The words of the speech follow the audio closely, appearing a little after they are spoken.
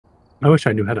I wish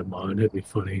I knew how to mod. It'd be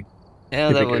funny. Yeah,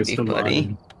 It'd be that would good be to mod funny.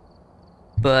 and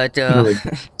But like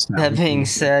that snap. being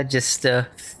said, just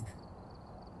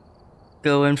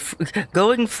going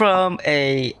from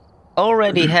a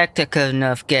already hectic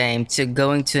enough game to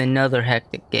going to another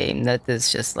hectic game, that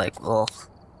is just like, oh,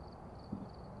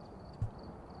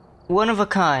 one of a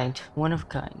kind. One of a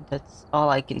kind. That's all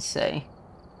I can say.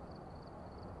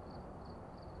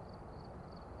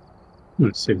 I'm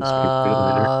gonna save this game for you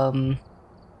later.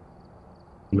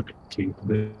 Look at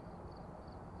gameplay.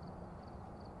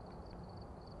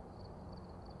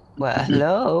 Well,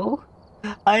 hello.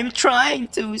 I'm trying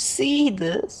to see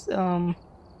this.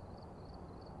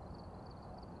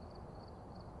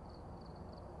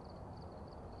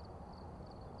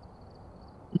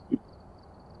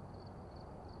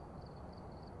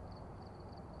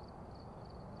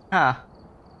 Huh.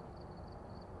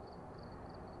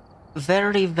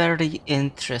 Very, very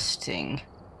interesting.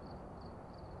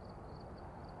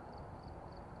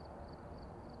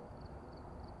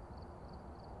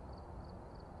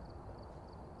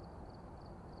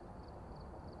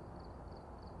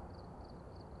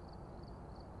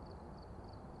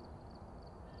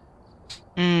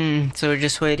 So we're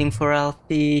just waiting for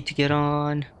Alfie to get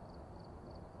on.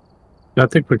 I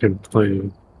think we can play.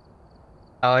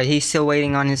 Oh, he's still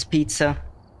waiting on his pizza.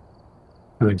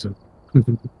 I think so.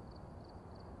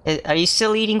 Are you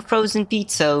still eating frozen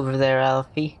pizza over there,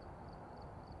 Alfie?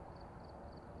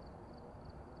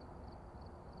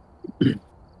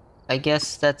 I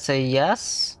guess that's a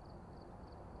yes.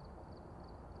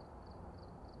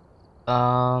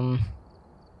 Sorry,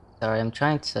 I'm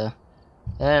trying to.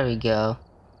 There we go.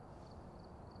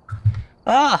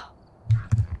 Ah!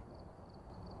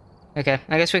 Okay,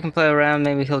 I guess we can play around.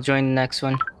 Maybe he'll join the next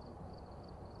one.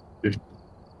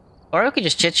 Or we could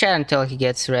just chit chat until he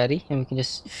gets ready, and we can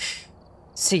just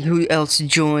see who else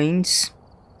joins.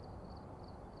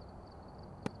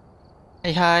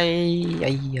 Hey, hi.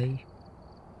 Ay.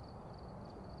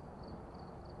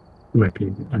 Might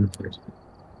be unfortunate.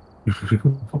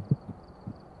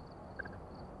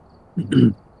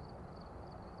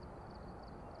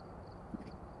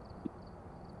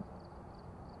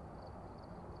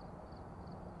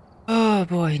 Oh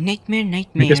boy, nightmare.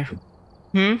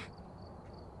 Hmm?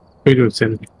 We do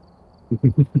insanity.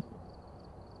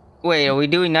 Wait, are we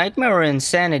doing nightmare or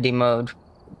insanity mode?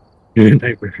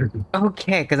 Nightmare.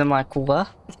 Okay, because I'm like, what?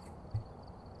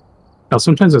 Now,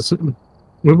 sometimes it's.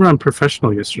 We were on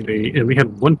professional yesterday, and we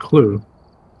had one clue.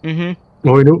 Mm-hmm.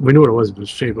 Well, we knew what it was. It was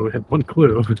shade, but we had one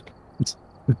clue.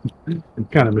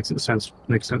 It kind of makes sense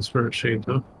for a shade,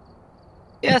 though.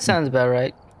 Yeah, that sounds about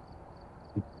right.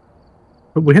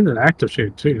 But we had an active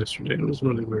shade too yesterday. It was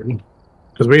really weird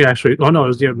because we actually. Oh no, it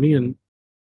was me and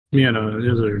the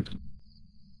other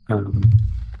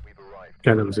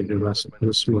guy that was in your lesson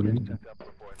this morning.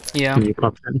 Yeah. And you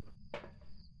popped in.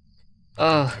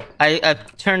 Oh, I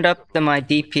turned up my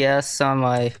DPS on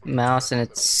my mouse, and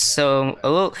it's so a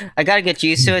little. I gotta get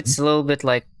used to it. It's a little bit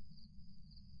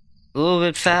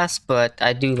fast, but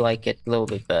I do like it a little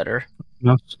bit better.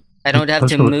 No, I don't have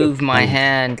that's to what move my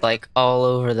hand like all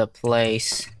over the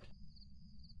place.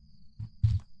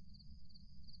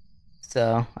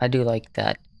 So I do like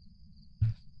that.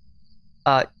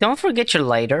 Don't forget your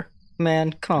lighter,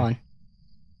 man. Come on.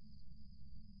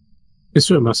 This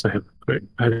one must have great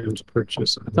items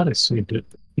purchased. I thought I saved it.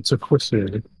 It's a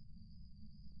Corsair.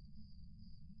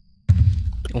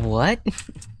 What?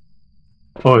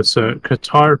 Oh, it's a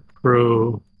Qatar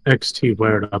Pro XT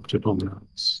wired optical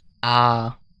mouse.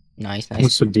 Ah, nice.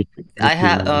 What's the DP? I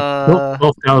have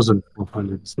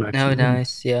 12,400. Oh,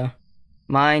 nice. Yeah,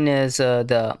 mine is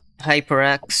the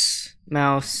HyperX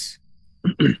mouse.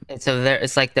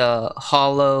 It's like the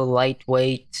hollow,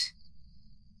 lightweight.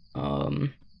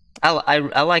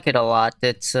 I like it a lot.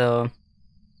 It's yeah.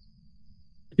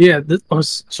 This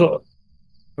was so.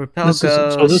 Repel This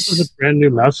is a brand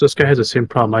new mouse. This guy has the same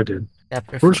problem I did.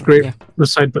 Works great. Yeah. The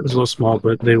side button's a little small,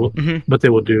 but they will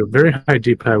do very high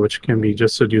DPI, which can be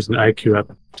just using the IQ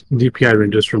app. DPI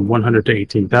ranges from 100 to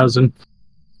 18,000.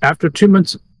 After 2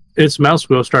 months, its mouse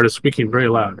wheel started squeaking very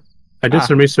loud. I did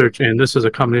some research, and this is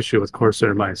a common issue with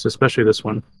Corsair mice, especially this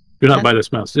one. Do not buy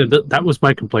this mouse. That was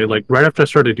my complaint. Like right after I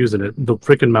started using it, the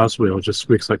freaking mouse wheel just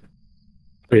squeaks like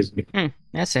crazy.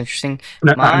 That's interesting.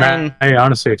 I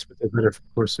honestly expected better from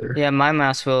Corsair. Yeah, my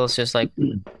mouse wheel is just like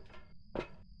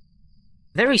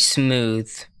very smooth.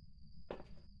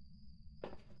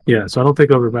 Yeah, so I don't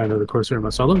think I'll ever buy another Corsair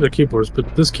mouse. I love the keyboards,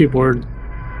 but this keyboard,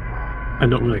 I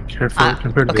don't really care for it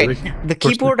compared to the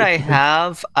keyboard I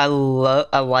have. I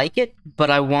like it, but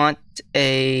I want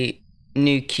a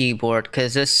new keyboard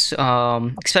because this,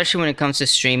 especially when it comes to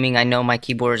streaming, I know my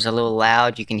keyboard is a little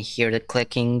loud. You can hear the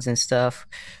clickings and stuff.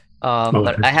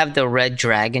 But I have the Red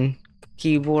Dragon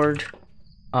keyboard.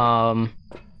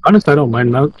 Honestly, I don't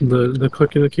mind the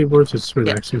clicking of the keyboards. It's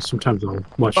relaxing. Yeah. Sometimes I'll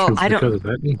watch streams because of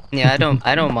that. Yeah,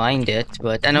 I don't mind it,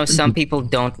 but I know some people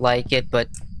don't like it. But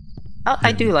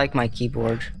I do like my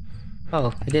keyboard.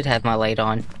 Oh, I did have my light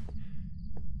on.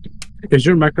 Is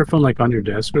your microphone like on your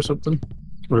desk or something?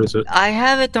 Or is it? I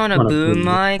have it on a boom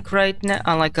mic right now,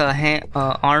 on like a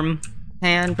arm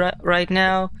hand right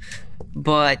now,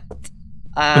 but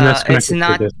it's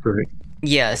not. To desk, right?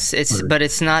 Yes, but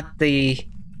it's not the.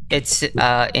 It's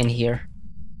in here.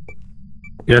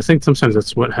 Yeah, I think sometimes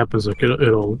that's what happens. Like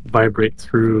it'll vibrate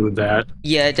through that.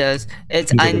 Yeah, it does.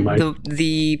 It's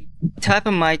the type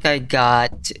of mic I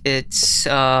got. It's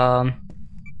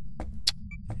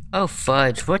oh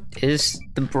fudge! What is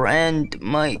the brand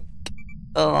mic?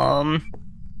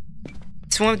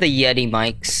 It's one of the Yeti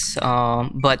mics.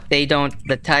 But they don't.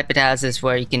 The type it has is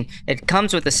where you can. It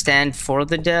comes with a stand for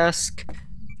the desk,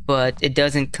 but it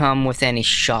doesn't come with any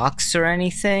shocks or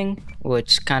anything,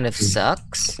 which kind of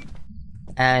sucks.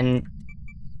 And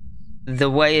the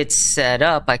way it's set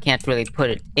up, I can't really put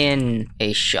it in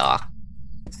a shock.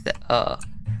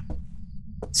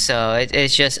 So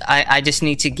it's just I just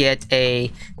need to get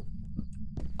a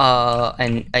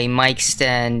mic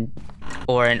stand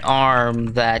or an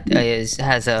arm that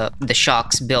has the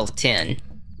shocks built in.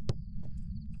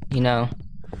 You know,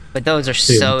 but those are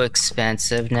so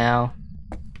expensive now.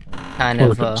 Kind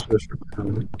of. I'll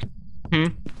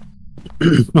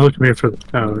look here for the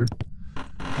power.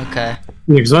 Okay.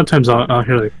 Because a lot of times I'll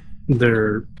hear like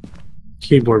their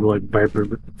keyboard will like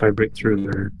vibrate through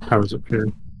their powers up here.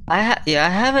 I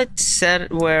have it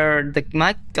set where the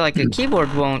mic, like the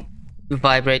keyboard, won't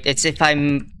vibrate. It's if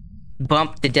I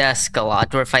bump the desk a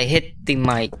lot, or if I hit the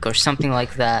mic, or something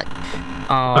like that.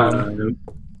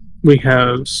 We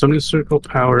have Sony Circle,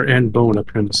 Power, and Bone up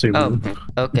here in the same room.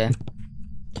 Okay.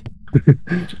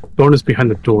 Bone is behind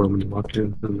the door when you walk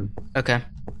in. Okay.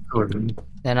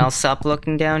 Then I'll stop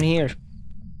looking down here.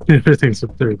 Everything's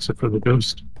up there except for the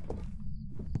ghost.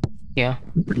 Yeah.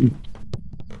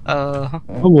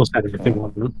 Almost had everything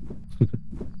on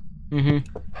them.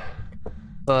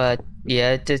 But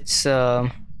yeah, it's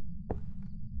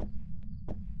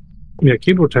yeah,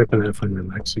 keyboard typing I find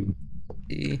relaxing.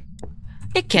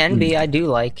 It can be. I do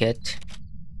like it.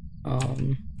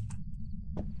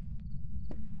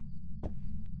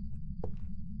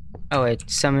 Oh wait,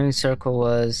 Summoning Circle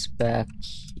was back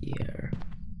here.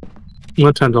 A lot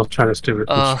of times I'll try to stay with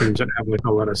screens that have like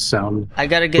a lot of sound. I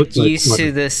gotta get used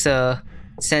to this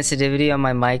sensitivity on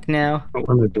my mic now. What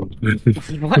am I doing?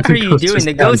 What are you doing?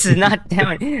 The ghost is not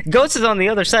down. Ghost is on the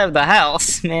other side of the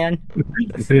house, man.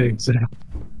 Yeah, exactly.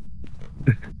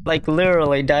 Like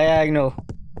literally diagonal.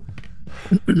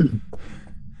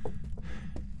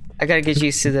 I gotta get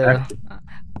used to the.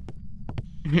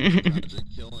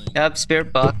 Yep,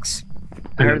 spirit box.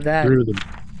 I heard that.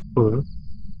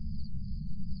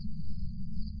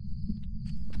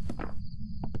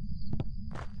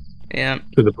 Yeah.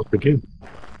 To the book again.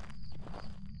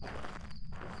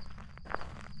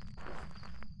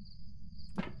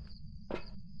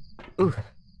 Ooh.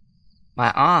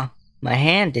 My arm. My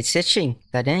hand, it's itching.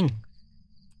 Dang.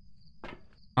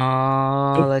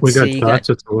 Let's we got see. dots,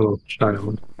 it's a little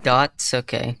child. Dots,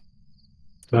 okay.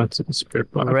 Dots in the spirit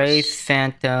box. Wraith,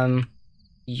 Phantom,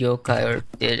 Yokai, or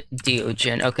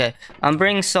Diogen. Okay. I'm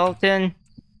bringing Salt in,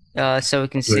 so we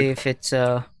can see if it's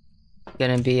gonna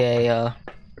be a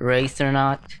Wraith or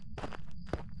not.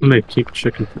 I'm gonna keep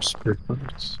checking for spirit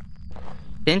box.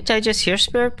 Didn't I just hear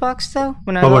spirit box though?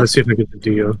 When I want to see if I get the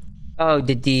Dio. Oh,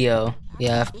 the Dio.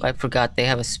 Yeah, I forgot they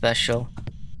have a special.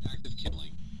 Active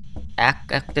killing.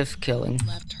 Active killing.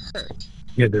 Left hurt.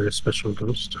 Yeah, they're a special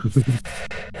ghost.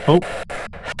 Oh.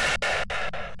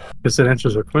 Guess that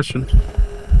answers our question.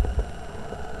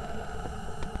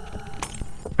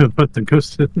 What the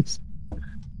ghost is.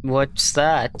 What's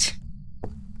that?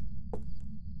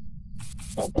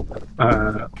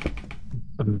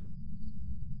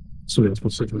 Somebody else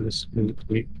wants to do this in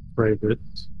private.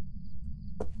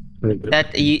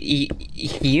 That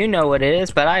you know what it is,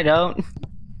 but I don't.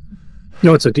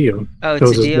 No, it's a Dio. Oh,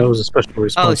 it's a Dio. That was a special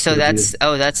response. Oh, so that's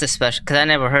that's a special. Because I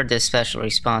never heard this special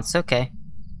response. Okay.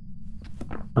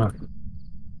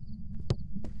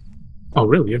 Oh,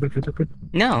 really? You haven't heard that?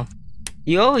 No,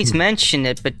 you always mention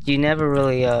it, but you never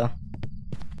really. Yeah,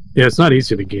 it's not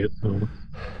easy to get.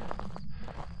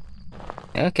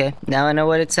 Okay, now I know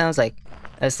what it sounds like.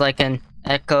 It's like an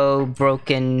echo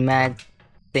broken mad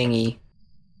thingy.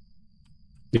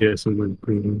 Yeah, something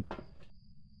green.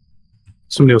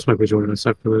 somebody else might be joining us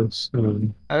after this.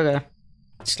 Okay.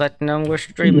 Just let them know we're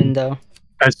streaming, though.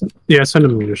 I send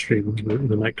them your stream.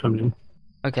 They might come in.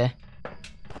 Okay.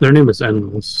 Their name is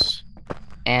Endless.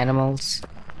 Animals.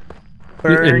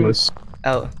 Endless.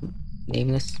 Oh,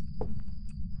 nameless.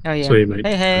 Oh yeah. So you might,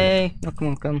 hey!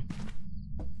 Welcome.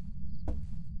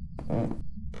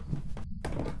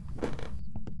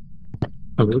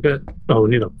 Oh, look at. Oh,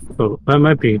 we need a photo. That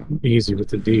might be easy with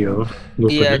the Dio.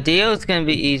 Yeah, Dio's gonna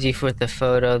be easy with the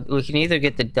photo. We can either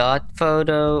get the dot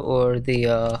photo or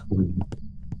the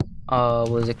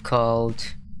what's it called?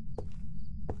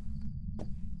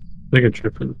 I can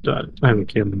trip for the dot. I have a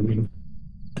camera on me.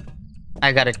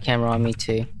 I got a camera on me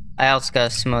too. I also got a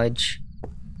smudge.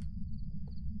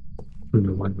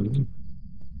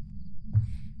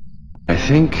 I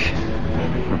think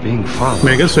we're being followed. I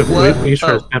mean, I guess if we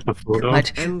try to snap a photo.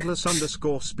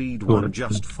 Endless_speed1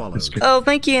 just followed. Oh,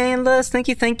 thank you, Endless. Thank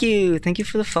you. Thank you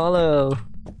for the follow.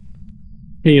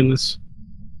 Hey, Endless.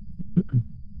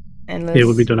 Endless. Yeah,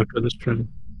 we'll be done after this trip.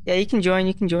 Yeah, you can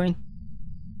join.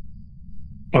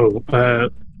 Oh,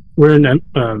 we're in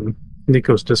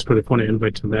Nico's Discord if you want to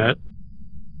invite to that.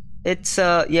 It's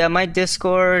yeah, my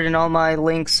Discord and all my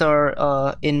links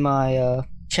are in my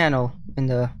channel in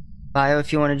the bio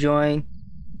if you want to join.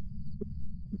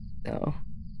 So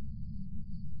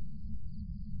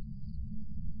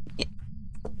yeah.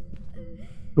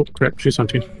 Oh crap, she's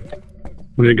hunting.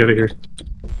 We need to get her here.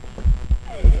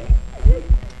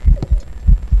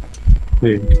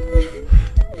 Hey.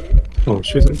 Oh,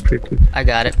 she's a creepy. I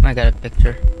got it. I got a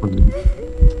picture.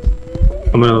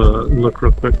 I'm gonna look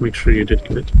real quick, make sure you did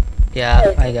get it.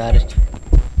 Yeah, I got it.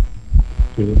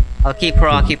 Yeah. I'll keep her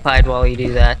occupied while you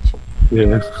do that.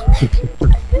 Yeah.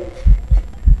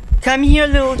 Come here,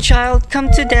 little child. Come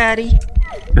to daddy.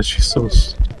 Yeah, she's so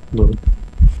slow.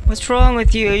 What's wrong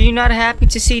with you? Are you not happy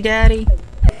to see daddy?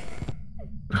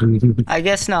 I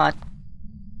guess not.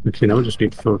 Okay, now we just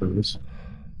need photos.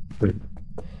 Wait.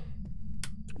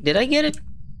 Did I get it?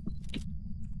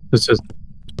 This is...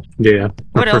 Yeah.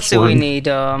 What else do we need?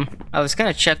 I was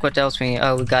gonna check what else we need.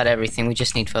 Oh, we got everything. We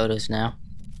just need photos now.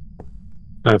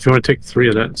 If you want to take 3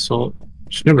 of that salt...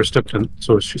 She never stepped in,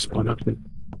 so she spawned out.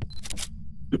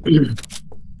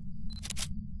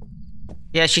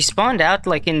 Yeah, she spawned out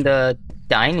like in the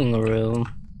dining room.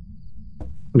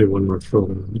 Only one more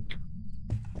photo.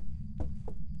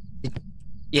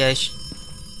 Yeah.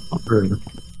 We're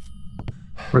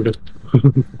good.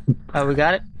 Oh, we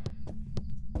got it?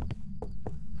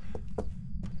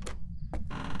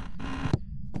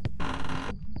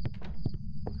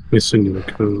 Let me send you the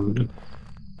code.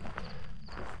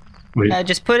 Wait.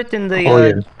 Just put it in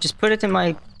the. Just put it in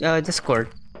my Discord.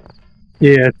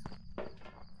 Yeah,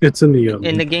 it's in the.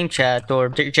 In the game chat or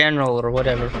general or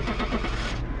whatever.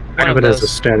 I have it as a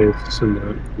status in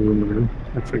the room.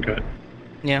 I forgot.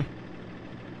 Yeah.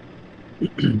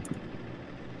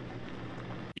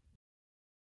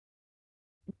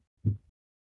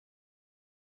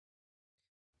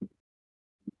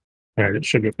 Alright, it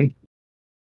should open.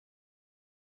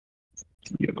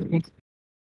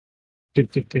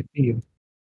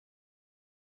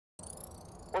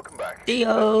 Welcome back.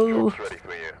 Dio. Ready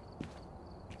for you.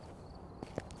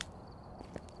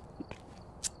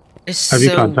 Have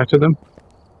you contacted them?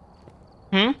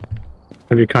 Hmm?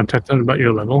 Have you contacted them about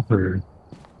your level, or?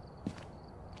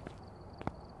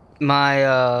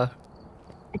 My,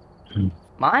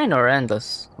 Mine or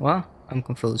Endless? What? I'm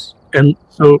confused. And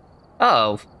so...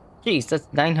 Oh, jeez, that's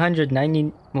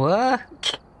 990...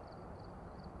 What?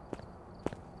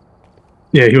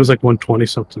 Yeah, he was like 120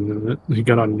 something, and he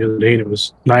got on the other day, and it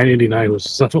was 989 was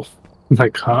his level. I'm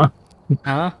like, huh?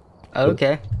 Huh?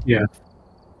 Okay. Yeah.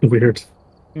 Weird.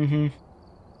 Mm-hmm.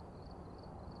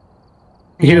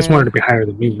 He just wanted to be higher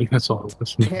than me, that's all it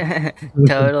was.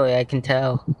 Totally, I can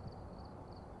tell.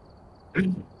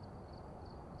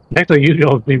 Actually, usually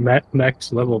I'll be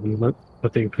max level,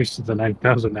 but they increased it to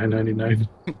 9,999.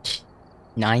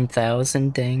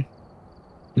 9,000, dang.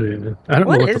 Yeah. I don't know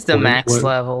what is the max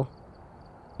level?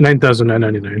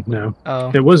 9,999 now.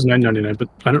 Oh. It was 999, but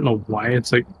I don't know why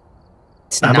it's like...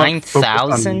 It's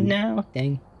 9,000 now?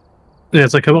 Dang. Yeah,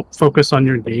 it's like how about focus on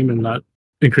your game and not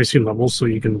increasing levels so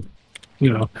you can,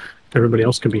 you know, everybody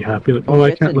else can be happy. Like, oh,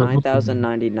 I can't level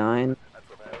 9,099.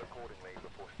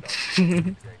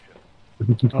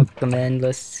 Welcome,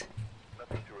 Endless.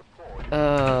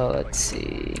 Let's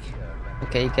see.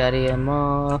 Okay, you got EM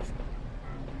off.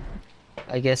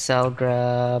 I guess I'll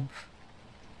grab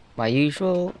my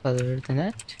usual, other than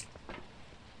that.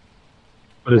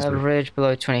 What is average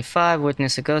below 25,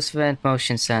 witness a ghost event,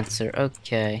 motion sensor.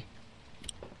 Okay.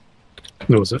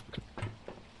 What was it?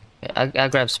 I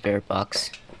grab spirit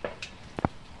box.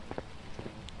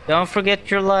 Don't forget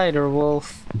your lighter,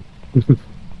 Wolf. I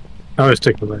always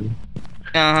take the lighter.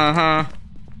 Uh-huh.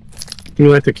 You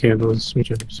light the candles,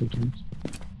 which I do sometimes.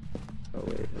 Oh,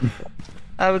 wait.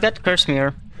 We got the curse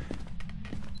mirror.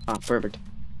 Ah, perfect.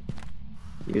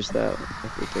 Use that.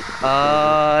 If we take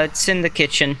a It's in the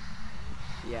kitchen.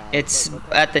 yeah, It's look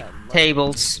at the that light.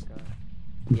 tables.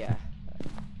 Yeah,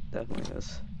 definitely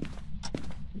is.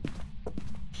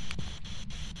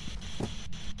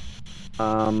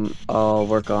 I'll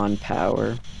work on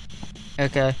power.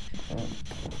 Okay.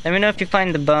 Let me know if you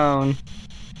find the bone.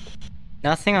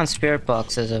 Nothing on spirit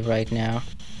box as of right now.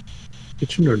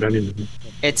 Kitchen or dining room?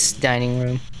 It's dining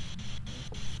room.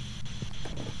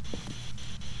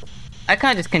 I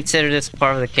kind of consider this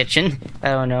part of the kitchen. I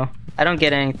don't know. I don't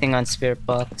get anything on spirit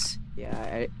box.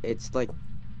 Yeah, it's like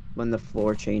when the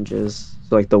floor changes.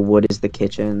 So like the wood is the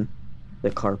kitchen, the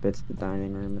carpet's the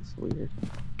dining room. It's weird.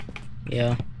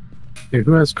 Yeah. Hey,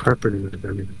 who has carpet in the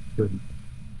dining room?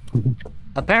 Good.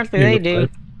 Apparently they do.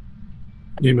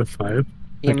 EMF 5?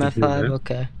 EMF 5,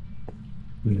 okay.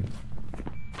 Yeah.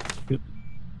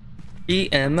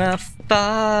 EMF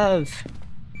 5!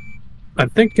 I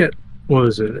think it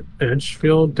was it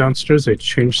Edgefield downstairs. They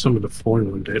changed some of the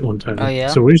flooring one time. Oh, yeah?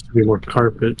 So we used to be more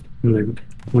carpet, and they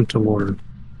went to more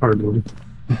hardwood.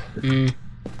 Mm.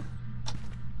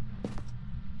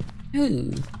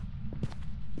 Ooh.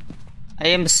 I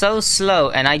am so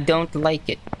slow, and I don't like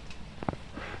it.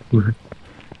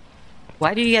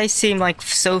 Why do you guys seem like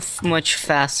so much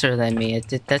faster than me?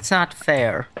 That's not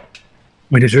fair.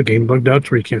 Wait, is your game bugged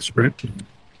out where you can't sprint?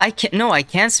 No, I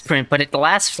can sprint, but it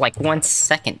lasts for like 1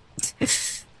 second.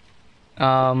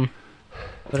 What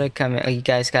I come in? Oh, you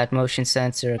guys got motion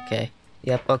sensor? Okay.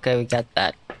 Yep, okay, we got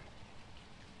that.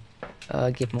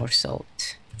 Give more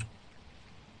salt.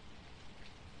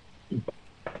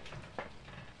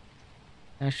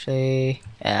 Actually,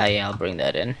 yeah, I'll bring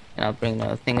that in. And I'll bring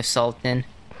the thing of salt in.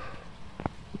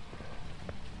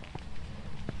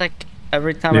 Like,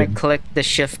 every time I click the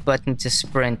shift button to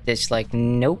sprint, it's like,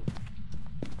 nope.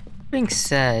 Being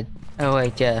said, oh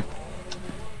wait, yeah.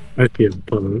 Might be a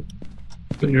boat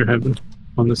that you're having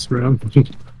on this round.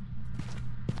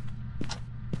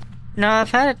 No,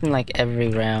 I've had it in like every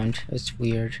round. It's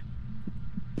weird.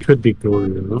 Could be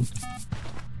gory though.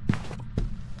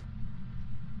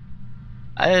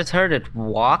 I just heard it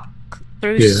walk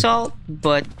through salt,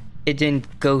 but it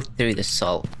didn't go through the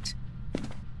salt.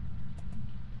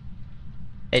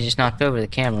 It just knocked over the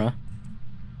camera.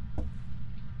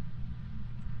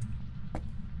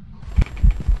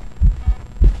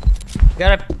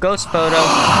 Got a ghost photo.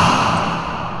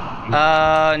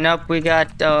 Nope, we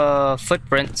got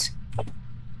footprints.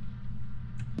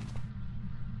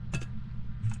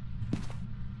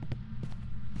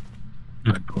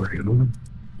 Not gory.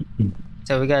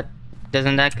 So we got,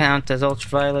 doesn't that count as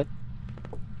ultraviolet?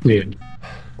 Yeah.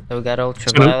 So we got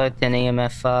ultraviolet and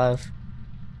EMF 5.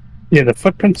 Yeah, the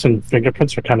footprints and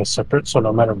fingerprints are kind of separate, so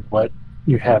no matter what,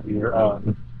 you have your,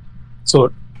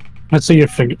 so let's say your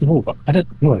finger, oh, I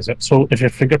didn't realize it. So if your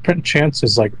fingerprint chance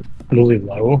is like really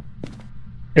low,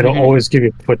 it'll always give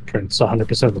you footprints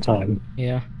 100% of the time.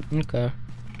 Yeah, okay.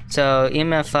 So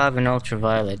EMF 5 and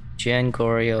ultraviolet, Jen,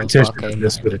 Goryo, I just did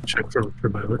this bit of check for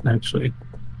ultraviolet, actually.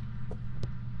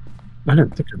 I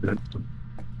didn't think of that.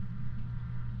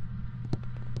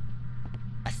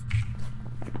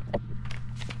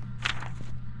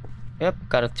 Yep,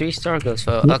 got a 3-star ghost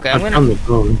photo. Okay, I found the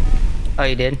phone. Oh,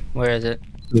 you did? Where is it?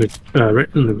 Right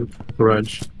in the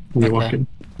garage when you walk in.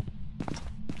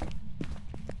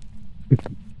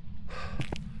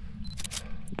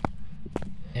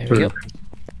 There we go.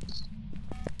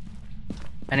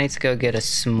 I need to go get a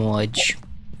smudge.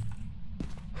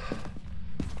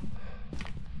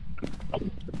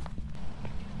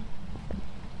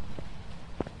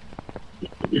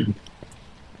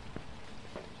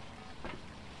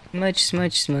 Smudge,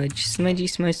 smudge, smudge, smudgy,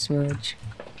 smudge, smudge.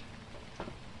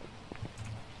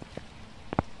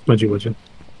 Smudgy wudgy.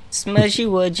 Smudgy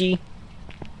wudgy.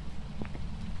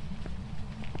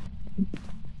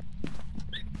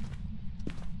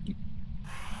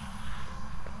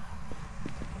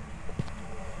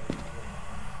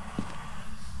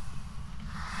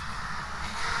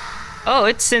 Oh,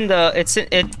 it's in the,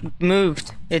 it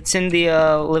moved. It's in the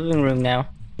living room now.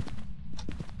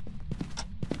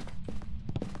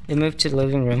 It moved to the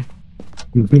living room.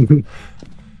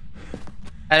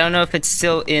 I don't know if it's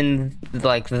still in,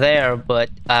 like, there, but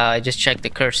I just checked the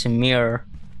cursor mirror,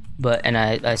 and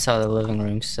I saw the living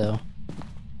room, so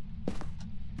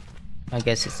I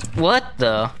guess it's, what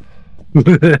the?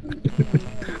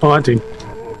 Oh, auntie.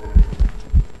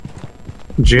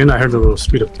 Jen, I heard the little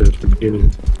speed up there at the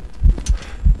beginning.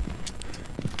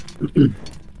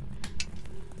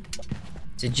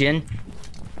 It's a Jin.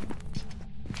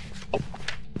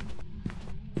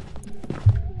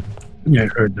 Yeah, I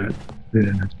heard that.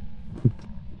 Yeah.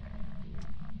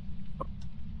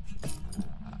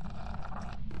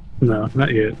 No,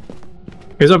 not yet.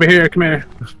 He's over here. Come here.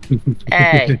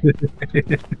 Hey.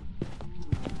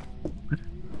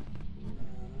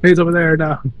 He's over there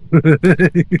now.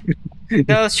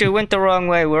 Ghost, you went the wrong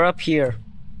way. We're up here.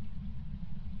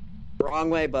 Wrong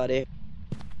way, buddy.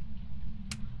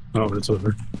 Oh, it's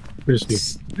over. We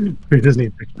just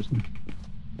need pictures.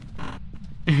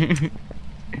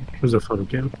 There's a photo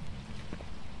cam.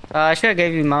 I should have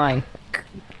gave you mine.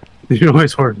 You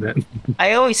always hoard that.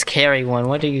 I always carry one.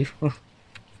 What do you?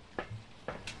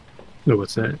 No,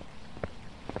 what's that?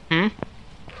 Hmm?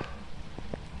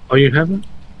 Oh, you haven't?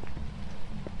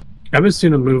 I haven't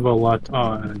seen him move a lot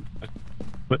on...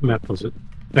 What map was it?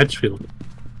 Edgefield.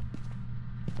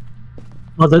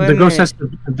 Oh, the ghost has to...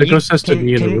 The ghost has to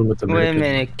be in the room with the Wait a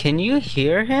minute. Can you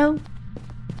hear him?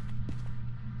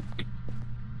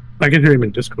 I can hear him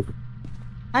in Discord.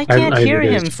 I can't hear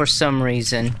him for some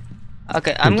reason.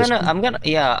 Okay, I'm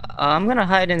gonna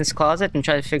hide in this closet and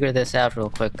try to figure this out real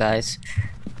quick, guys.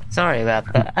 Sorry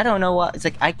about that. I don't know what. It's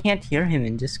like I can't hear him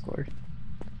in Discord.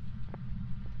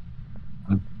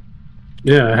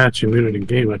 Yeah, I had you muted in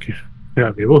game. Like,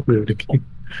 yeah, we both muted in game.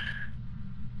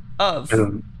 Oh. I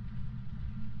don't.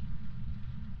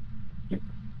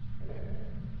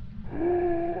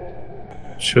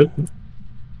 Should.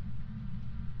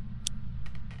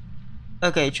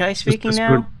 Okay, try speaking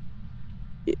now.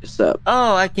 What's up?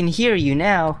 Oh, I can hear you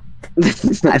now. I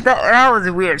thought that was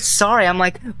weird. Sorry, I'm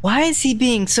like, why is he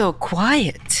being so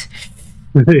quiet?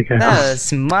 Yeah. That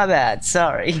was my bad.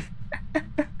 Sorry.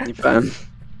 You fine?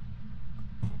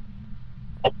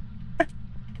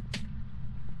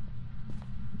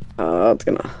 It's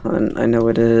gonna hunt. I know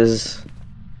it is.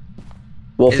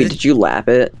 Wolfie, did you lap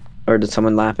it? Or did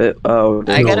someone lap it? Oh,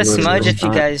 I got a smudge if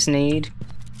you guys need.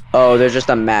 Oh, there's just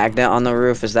a magnet on the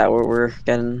roof. Is that what we're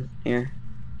getting here?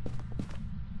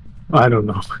 I don't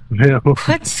know.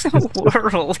 What's the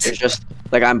world? It's just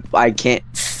like I can't.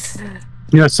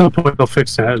 Yeah, at some point they'll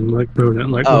fix that and like ruin it.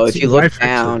 Like, oh, if you look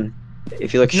down,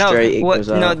 if you look straight, it goes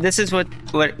up. No, this is what.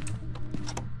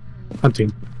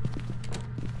 Hunting.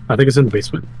 I think it's in the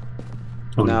basement.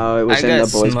 Oh, no, it was in the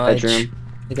boys' bedroom.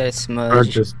 I got a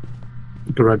smudge.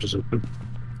 Garage is open.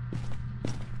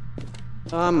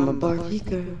 I'm a Barbie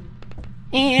girl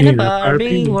in a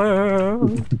Barbie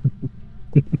world.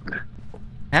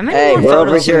 How many hey, more we're over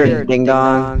photos here, ding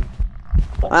dong.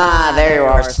 Ah, there you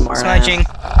are, smart. Smudging.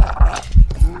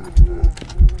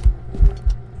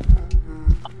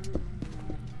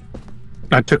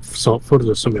 I took salt photos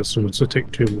of somebody else, so let's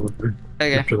take 2 more.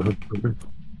 Okay. After the hunt over.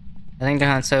 I think the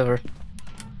hunt's over.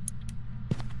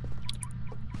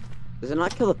 Does it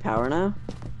not kill the power now?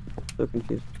 So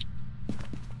confused.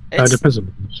 It depends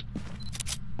on this.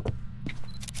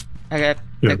 Okay,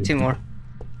 take 2 more.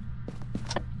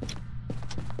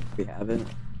 We have it.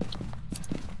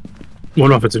 Well,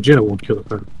 no, if it's a Jin, it won't kill the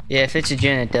power. Yeah, if it's a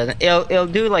Jin, it doesn't. It'll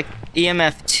do like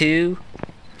EMF 2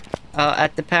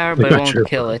 at the power, but it won't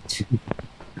kill it.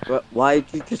 What? Why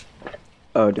did you just?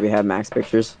 Oh, do we have max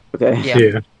pictures? Okay.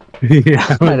 Yeah. Yeah. I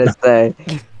was gonna say.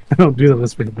 I don't do the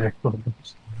let's bring back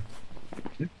photos.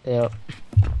 Yep.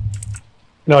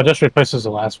 No, it just replaces the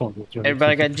last one.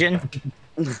 Everybody got Jin?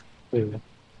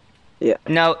 Yeah.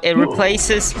 No, it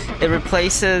replaces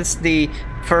the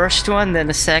first one, then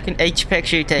the second. Each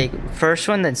picture you take, first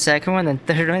one, then second one, then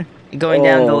third one, going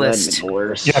down the list.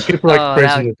 Yeah, people are like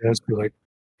praising the desk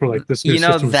for like this. You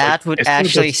know that would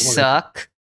actually suck.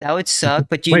 That would suck,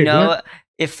 but you know,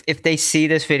 if they see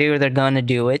this video, they're gonna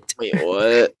do it. Wait,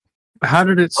 what? How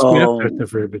did it speed up at the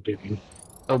very beginning?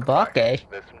 Obake.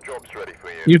 There's some jobs ready for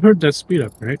you. You heard that speed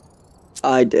up, right?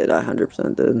 I did. I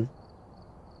 100% did.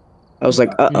 I was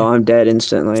like, uh-oh, I'm dead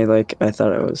instantly. Like, I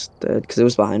thought I was dead because it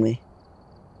was behind me.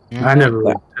 I never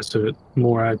really tested it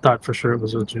more. I thought for sure it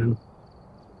was a Jin.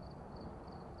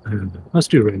 Let's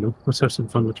do Randall. Let's have some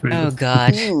fun with Randall. Oh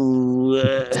god.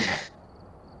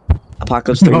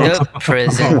 Apocalypse 3. Nope,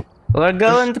 prison. We're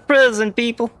going to prison,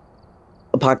 people.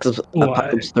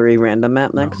 Apocalypse 3 random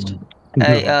map next.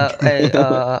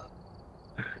 I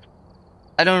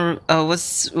don't.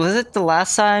 Was it the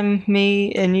last time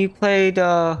me and you played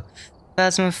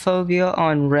Phasmophobia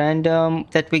on random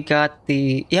that we got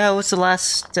the? Yeah, it was the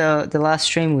last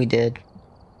stream we did.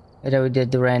 That we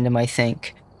did the random, I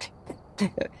think.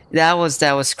 That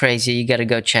was crazy. You gotta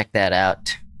go check that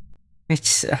out.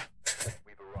 It's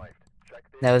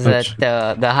that was at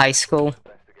the high school.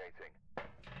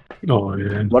 Oh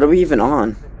yeah. What are we even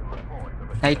on?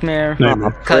 Nightmare.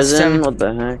 Nightmare. Prison? Custom. What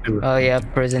the heck? Oh yeah,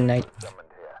 prison night.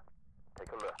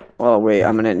 Oh wait,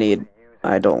 I'm gonna need.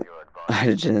 I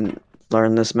didn't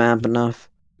learn this map enough.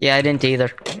 Yeah, I didn't either.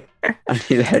 I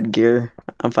need headgear.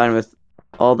 I'm fine with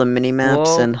all the mini maps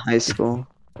Whoa. in high school.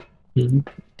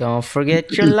 Don't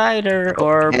forget your lighter,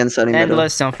 or And setting that up.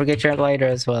 endless. Don't forget your lighter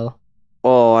as well.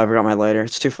 Oh, I forgot my lighter.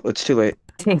 It's too late.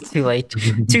 Too late.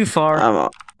 Too far.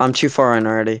 I'm too far in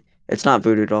already. It's not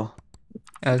voodoo doll.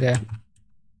 Okay.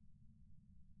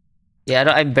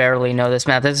 Yeah, I barely know this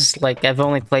map. This is like, I've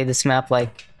only played this map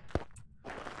like,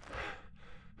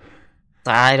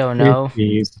 I don't know,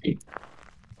 Easy.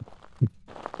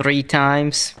 3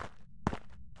 times.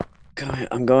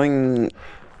 I'm going.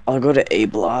 I'll go to A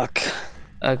block.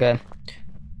 Okay.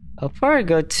 I'll probably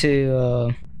go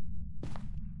to,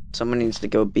 Someone needs to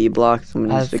go B block. Someone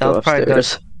needs to I'll go probably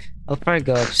upstairs. I'll probably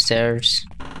go upstairs.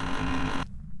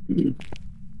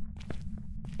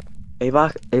 A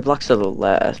block's to the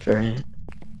left, right?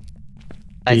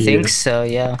 I Yeah. think so,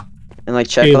 yeah. And like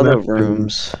check A all the left and-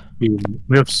 rooms.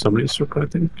 We have somebody circle, I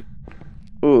think.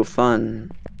 Ooh,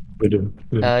 fun. We do.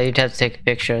 Yeah. You'd have to take a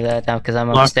picture of that now because I'm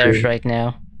Locker. upstairs right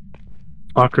now.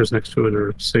 Lockers next to it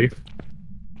are safe.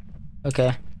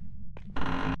 Okay.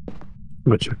 I'm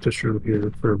gonna check this room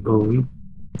here for a bone.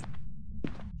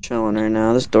 Chilling right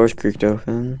now. This door's creaked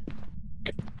open.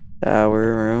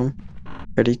 Shower room.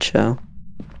 Pretty chill.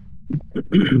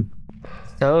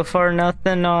 So far,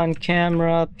 nothing on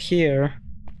camera up here.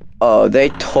 Oh, they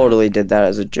totally did that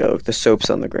as a joke. The soap's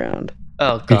on the ground.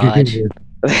 Oh god.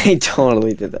 They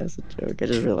totally did that as a joke. I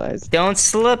just realized. Don't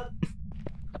slip!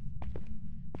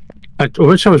 I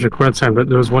wish I was recording time, but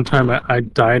there was one time I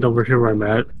died over here where I'm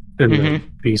at in the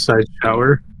B-side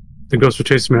shower. The ghost was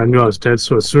chasing me. I knew I was dead,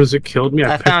 so as soon as it killed me,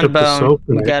 I picked found up the bone. soap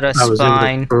and We got a I was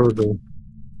spine. able to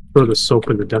throw the soap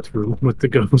in the death room with the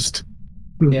ghost.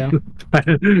 Yeah.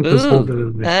 I was Ooh, holding it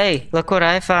in there. hey, look what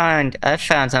I found. I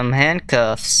found some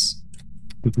handcuffs.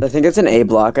 I think it's an A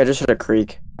block. I just heard a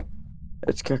creak.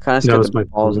 It's kind of That scared was the my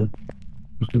balls. phone.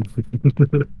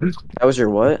 That was your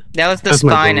what? That was the That's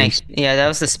my spine bones. yeah, that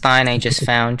was the spine I just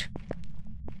found.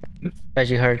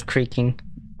 As you heard creaking.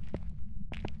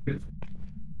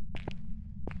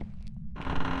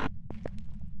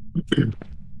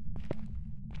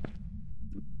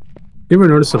 You ever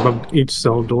notice above each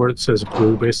cell door it says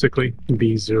blue, basically?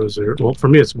 B00. Well, for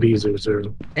me it's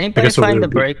B00. Anybody guess over find there the would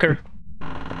be- breaker?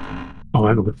 Oh, I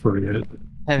haven't looked for it yet.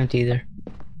 I haven't either.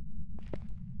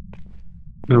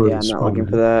 No, Yeah, I'm not looking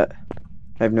for that.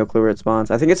 I have no clue where it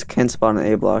spawns. I think it's can spawn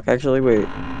in A block. Actually, wait.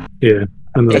 Yeah.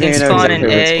 And It the, can I know spawn exactly in where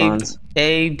it A, spawns.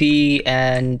 A, B,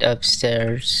 and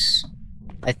upstairs.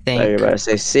 I Oh, you're think. about to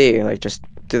say C. Like, just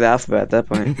do the alphabet at that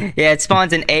point. Yeah, it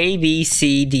spawns in A, B,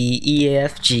 C, D, E,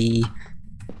 F, G.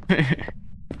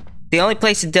 The only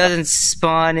place it doesn't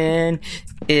spawn in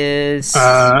is...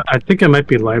 I think it might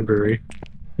be library.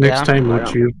 Next Yeah? time,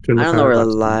 would you turn the I don't know where the power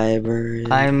box on? library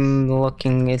is. I'm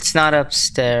looking. It's not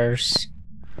upstairs.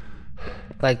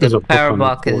 Like There's the a book power on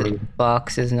the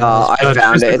box is Oh, not. I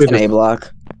found it. It's an A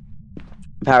block.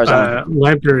 Power's on.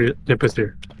 Library, yep, it's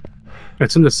there.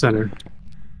 It's in the center.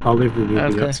 I'll leave the movie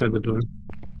Okay. outside the door.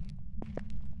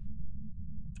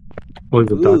 I'll leave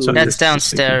the dots Ooh. out That's there.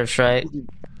 downstairs, right?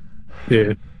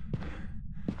 Yeah.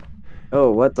 Oh,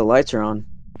 what? The lights are on.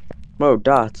 Whoa,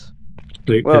 dots.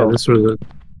 Yeah, Whoa. this was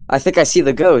I think I see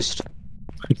the ghost.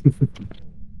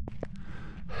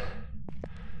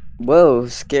 Whoa,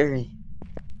 scary.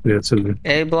 yeah, it's in there.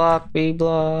 A block, B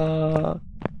block.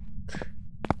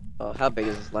 Oh, how big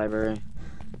is this library?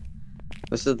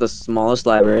 This is the smallest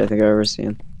library I think I've ever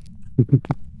seen.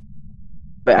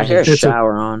 Wait, I hear a It's a-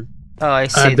 shower on. Oh, I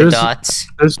see the there's- dots.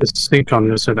 There's a sink on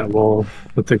this side of that wall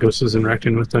that the ghost is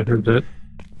interacting with. I heard that.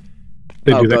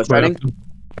 They Oh, do that ghost quite writing?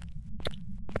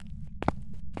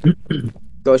 often.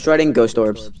 Ghost writing, ghost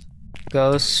orbs.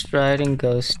 Ghost riding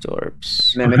ghost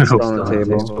orbs. Mimics I hope on the not.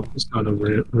 table. It's not a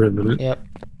rare minute. Yep.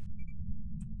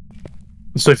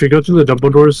 So if you go through the double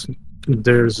doors,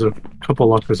 there's a couple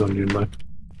lockers on your left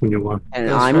when you walk. And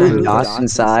Ghost I writing. moved dots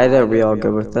inside. Are we all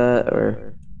good with that?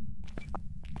 Or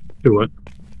Do what?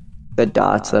 the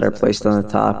dots that are placed on the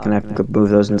top, can I move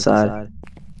those inside?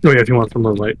 Oh yeah, if you want for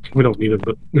more light. We don't need it,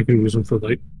 but we can use them for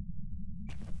light.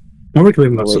 Or we can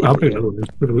leave them outside. I'll pick another one.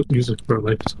 We can use it for a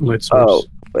light source. Oh,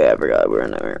 wait, I forgot we're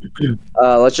in there.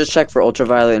 Let's just check for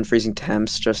ultraviolet and freezing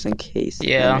temps just in case.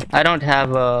 Yeah, I don't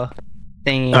have a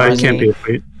thingy No, on it can't me. be a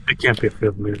field. It can't be a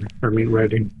field mirror. I mean,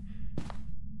 writing.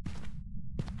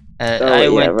 I yeah,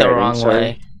 went the right, I'm wrong sorry.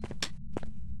 way.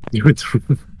 You went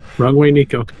the wrong way,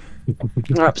 Nico.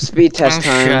 Oh, speed test Oh,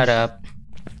 time. shut up.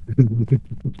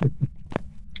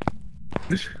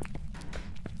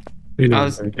 You know,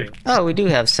 Oh, we do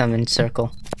have summon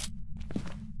circle.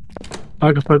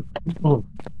 I can put. Oh,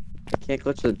 I can't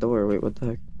glitch the door. Wait, what the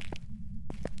heck?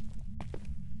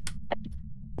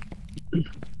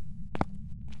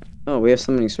 Oh, we have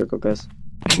summoning circle, guys.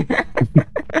 I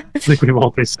think we've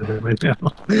always said that right now.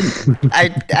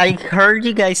 I heard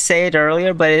you guys say it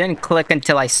earlier, but it didn't click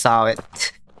until I saw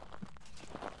it.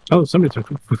 Oh, somebody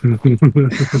took it.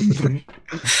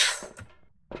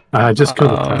 I just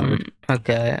killed the tower.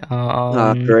 Okay.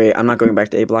 Great. I'm not going back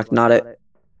to A block. Not it.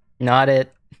 Not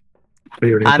it.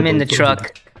 I'm in the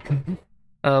truck.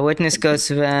 Witness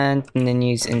ghost event, and then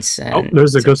use incense. Oh,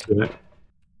 there's a ghost event.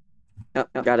 Yep,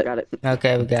 got it.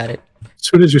 Okay, we got it. As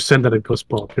soon as you send that, a ghost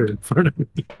ball appeared in front of me.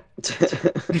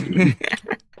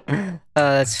 Oh,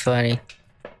 that's funny.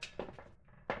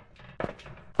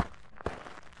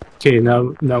 Okay,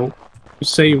 now,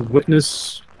 say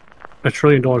witness $1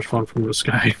 trillion falling from the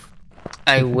sky.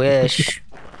 I wish.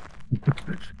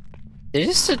 There's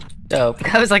just a. Oh,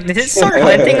 I was like, did it start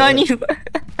hunting on you?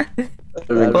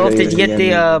 Well, did you get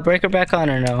the breaker back on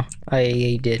or no?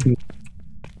 I did.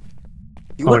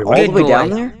 You went all the way down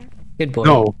there? Good boy.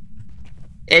 No.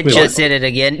 It just did it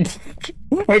again.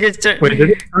 I just turned. Wait, did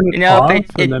it turn it off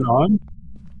and then on?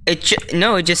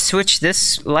 No, it just switched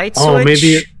this light switch.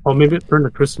 Maybe it turned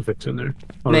the crucifix in there.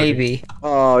 Already. Maybe.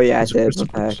 Oh yeah, it did.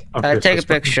 Okay, Take a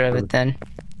picture of it then.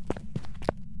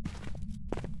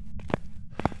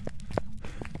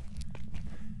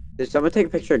 Did someone take a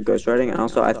picture of ghost writing? And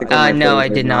also, I think. No, I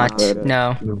did not.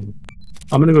 No.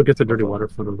 I'm gonna go get the dirty water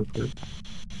for them.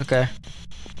 Okay.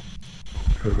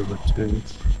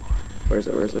 Where is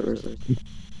it?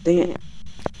 Dang it.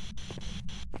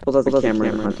 Hold up the camera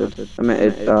and hunted. I mean,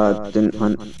 it didn't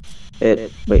hunt.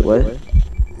 Wait, what?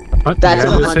 That's a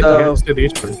hunt though.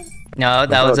 No,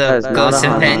 that was a ghost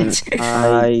event.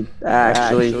 I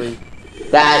actually...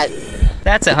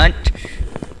 That's a hunt.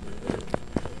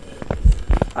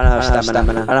 I don't have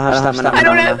stamina. I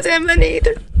don't have stamina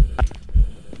either.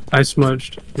 I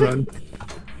smudged. Run.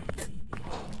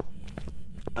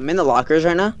 I'm in the lockers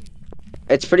right now.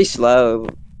 It's pretty slow.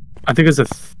 I think it's a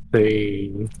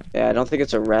thing. Yeah, I don't think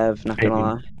it's a rev, not gonna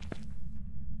lie.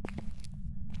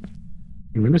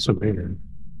 Maybe it's a mayor.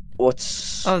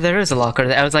 What's... Oh, there is a locker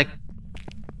there. I was like...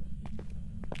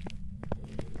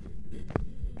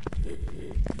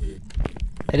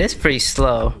 It is pretty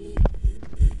slow.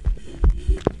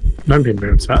 Might be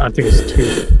embarrassed. I think it's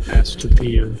too fast to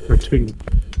be, or too...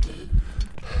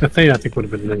 The thing I think would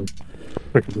have been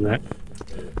quicker than that.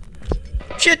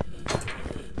 Shit!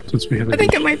 Since we have I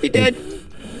think I might be dead.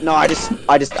 No, I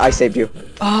saved you.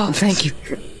 Oh, thank you.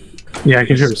 Yeah, I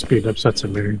can hear the speed up, so that's a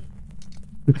mirror.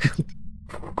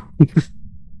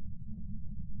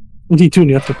 What are you doing?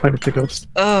 You have to fight with the ghost.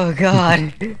 Oh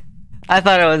god. I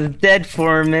thought I was dead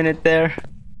for a minute there.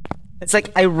 It's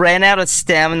like I ran out of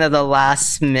stamina the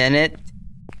last minute.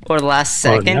 Or last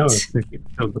second. Oh, now I think it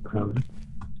killed the power.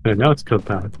 Yeah, now it's killed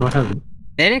power. What happened?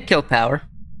 They didn't kill power.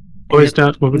 Oh, it's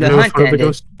down. What was the hunt ended. The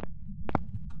ghost?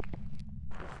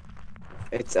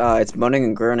 It's moaning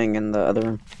and groaning in the other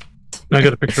room. I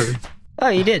got a picture of it. Oh,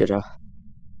 you did. Good job.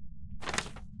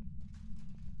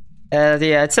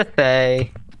 Yeah, it's a fae.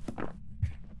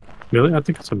 Really? I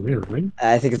think it's a mirror, right?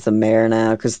 I think it's a mare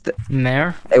now, because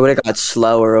mare? It would have got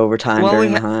slower over time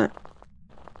during the hunt.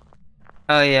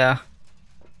 Oh yeah,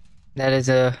 that is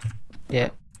a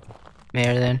mare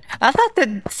then. I thought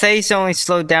that phase only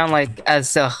slowed down like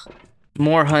as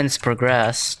more hunts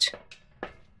progressed.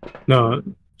 No,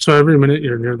 so every minute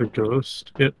you're near the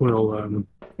ghost, it will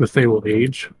the thing will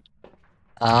age.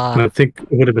 Ah. And I think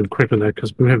it would have been quicker than that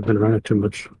because we haven't been around it too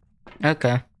much.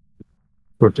 Okay.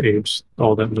 For it to age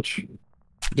all that much.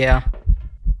 Yeah.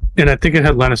 And I think it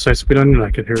had line of sight speed on it, and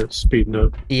I could hear it speeding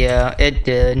up. Yeah, it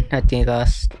did. I think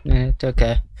last minute.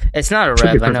 Okay. It's not a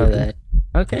rev, I know that.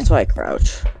 Okay. That's why I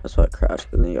crouch. Because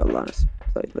then you got line of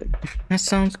sight. That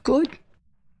sounds good.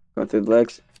 Going through the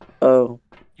legs. Oh.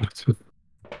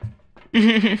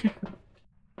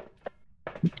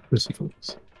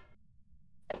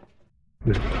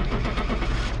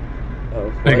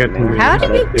 How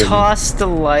do you toss the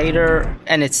lighter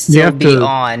and it still be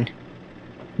on?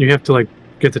 You have to like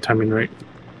get the timing right.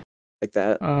 Like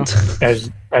that.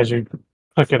 As you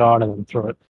click it on and then throw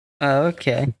it. Oh,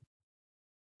 okay.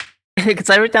 Because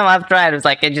every time I've tried, it's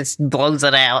like it just blows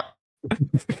it out.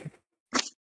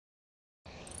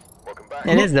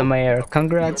 It is the mayor.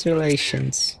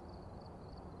 Congratulations.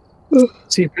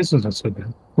 See, prison's not so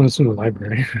bad when it's in the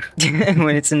library.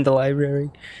 When it's in the library.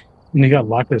 And you got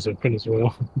lockers open as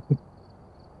well.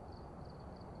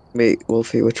 Wait,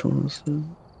 Wolfie, which one was that?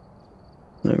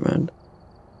 Never mind.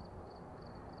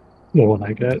 The one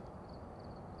I got.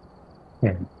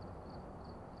 Pick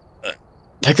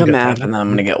a map and then I'm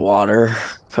gonna get water.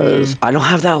 Because I don't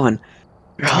have that one.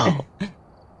 Bro.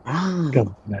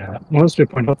 What was your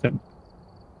point about that?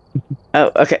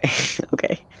 Oh, okay.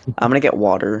 Okay. I'm gonna get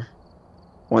water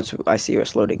once I see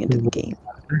us loading into the game.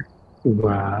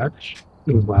 Watch.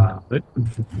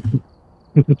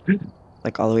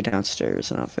 Like all the way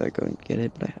downstairs, and I don't feel like going to get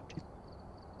it, but I have to.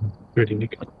 Ready,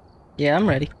 Nick? Yeah, I'm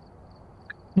ready.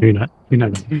 You're not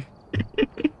ready.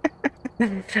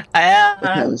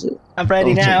 I'm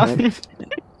ready now.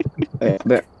 Okay,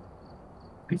 but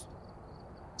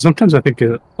Sometimes I think,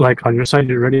 like, on your side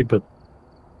you're ready, but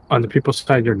on the people's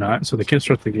side you're not, so they can't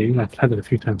start the game. I've had that a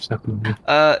few times happen.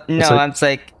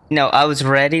 No, I was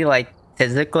ready, like,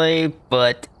 physically,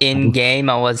 but in-game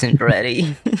I wasn't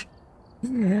ready.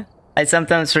 I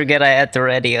sometimes forget I had to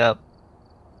ready up.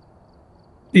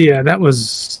 Yeah, I've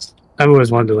always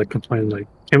wanted to, like, complain, like,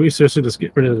 can we seriously just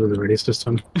get rid of the ready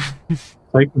system?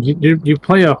 Like, you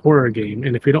play a horror game,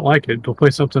 and if you don't like it, go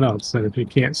play something else. And if you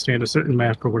can't stand a certain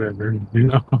map or whatever, you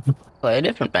know? Play a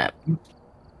different map.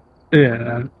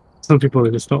 Yeah, some people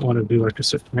just don't want to do, like, a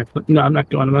certain map. Like, no, I'm not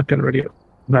going to ready up.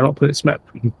 I don't play this map.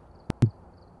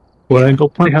 Well, then go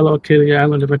play Hello Kitty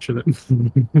Island Adventure then.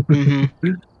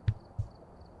 Mm-hmm.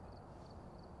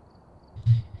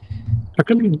 How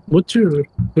come what's your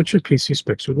PC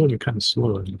specs? You're going kind of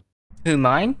slow. Who,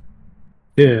 mine?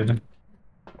 Yeah.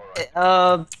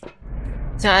 I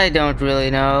don't really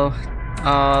know.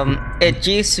 It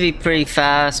used to be pretty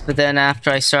fast, but then after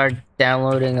I started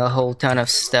downloading a whole ton of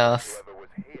stuff,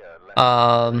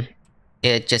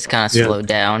 it just kind of slowed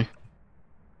down.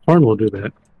 Horn will do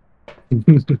that.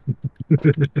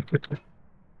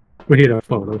 We need a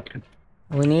photo. Okay.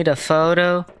 We need a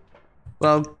photo?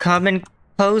 Well, come and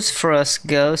pose for us,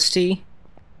 Ghosty.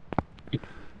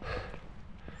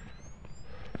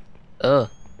 Ugh.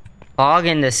 Fog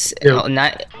in this...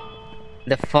 Yeah.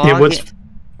 The fog...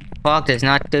 fog does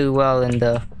not do well in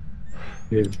the...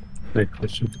 Yeah, nice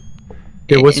question.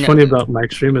 Yeah, what's funny about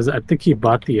Mike's stream is I think he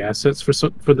bought the assets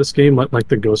for this game, like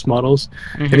the ghost models,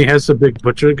 and he has the big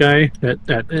butcher guy at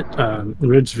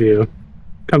Ridgeview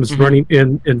comes running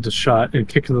into shot and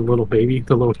kicking the little baby,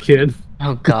 the little kid.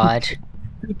 Oh God,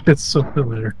 it's so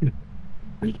hilarious.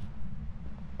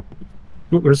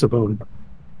 Where's the bone?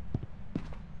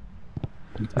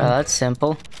 Oh, that's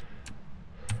simple.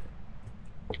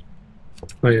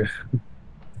 Oh yeah.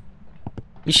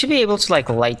 You should be able to like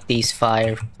light these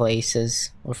fireplaces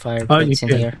or fire pits in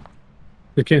here.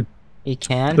 You can. You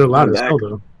can? They're loud as hell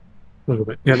though. A little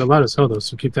bit. Yeah, they're loud as hell though,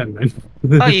 so keep that in mind.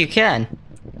 Oh, you can.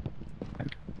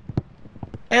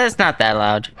 Yeah, it's not that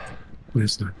loud.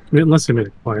 It's not. I mean, unless they made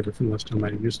it quieter from last time I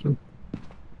used them.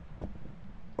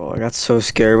 Oh, I got so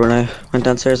scared when I went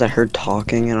downstairs. I heard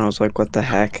talking and I was like, what the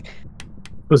heck?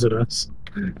 Was it us?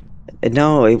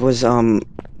 No, it was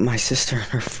my sister and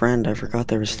her friend. I forgot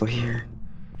they were still here.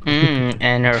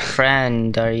 And her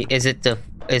friend, is it Girl,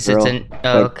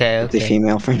 okay. The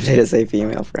female friend, it is a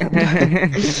female friend.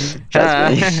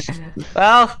 Trust me.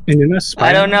 Well,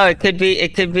 I don't know, it could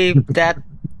be that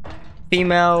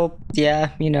female, yeah,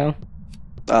 you know.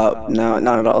 No,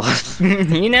 not at all.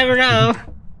 You never know.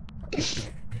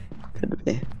 Could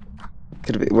be.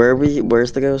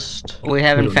 Where's the ghost? We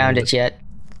haven't found it yet.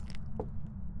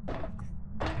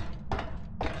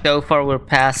 So far we're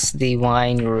past the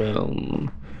wine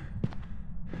room.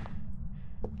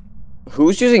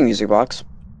 Who's using music box?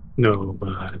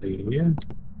 Nobody. Yeah.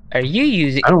 Are you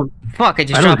using? I don't. Fuck! I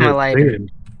just dropped my lighter.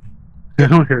 I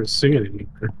don't hear it singing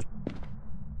anymore.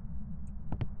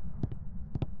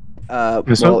 I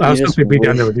was supposed to be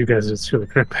down there with you guys. It's really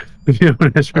crap.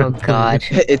 Oh God!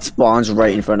 It spawns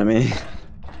right in front of me.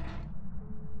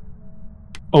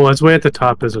 Oh, it's way at the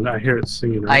top, isn't it? I hear it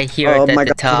singing. Right? I hear it at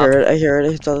the top. I hear it.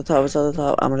 It's at the top. It's at the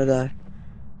top. I'm gonna die.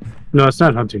 No, it's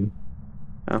not hunting.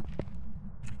 Oh.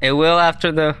 It will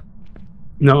after the...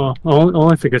 No,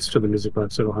 only if it gets to the music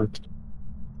box, it'll hunt.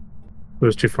 It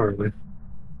was too far away.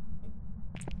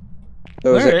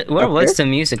 Where was the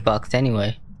music box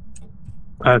anyway?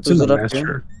 It's in the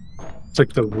master. It's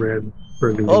like the red.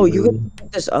 Oh, you can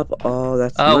put this up. Oh,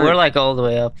 that's. Oh, we're like all the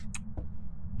way up.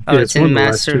 Oh, yeah, it's in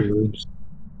master.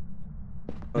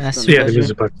 Master. Yeah, the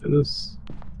music box is.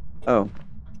 Oh.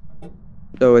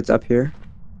 So it's up here?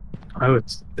 I would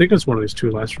think it's one of these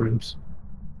two last rooms.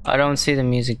 I don't see the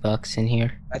music box in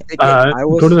here. I think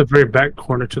go to the very back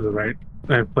corner to the right.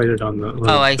 I played it on the.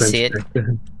 Oh, I see it.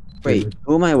 Wait,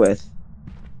 who am I with?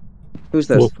 Who's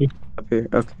this? Wolfie. Up here.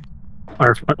 Okay.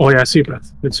 Oh yeah, I see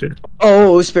Beth. It's here.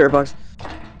 Oh, spirit box.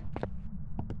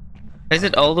 Is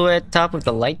it all the way at the top of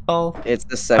the light ball? It's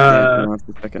the second one.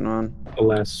 The second one. The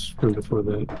last room before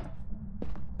that.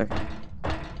 Okay.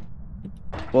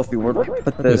 Wolfie, where do I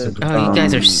put this? Oh, you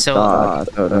guys are so...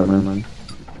 never mind.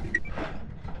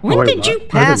 When did you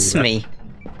pass me?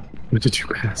 When did you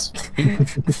pass?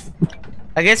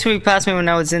 I guess we passed me when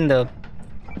I was in the...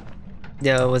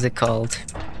 what's it called?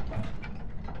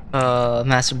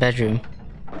 Master bedroom.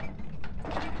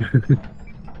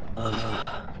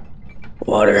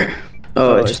 Water.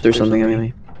 Oh, I just threw something at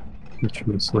me. Which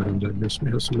means sliding down here, so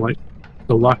we have some light.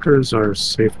 The lockers are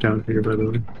safe down here, by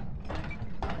the way.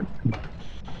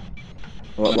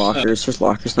 What lockers? There's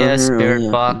lockers down Yeah, here?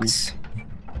 spirit box.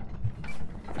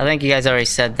 I think you guys already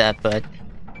said that, but...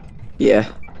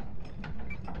 Yeah.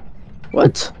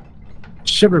 What?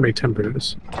 Shiver me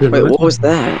timbers. Wait, what was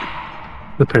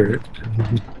that? The parrot.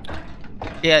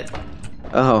 Yeah.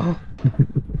 Oh.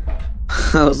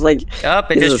 I was like... Oh,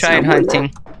 I just tried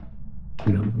hunting.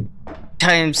 No.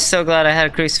 I am so glad I had a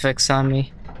crucifix on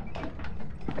me.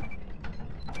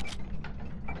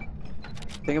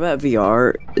 The thing about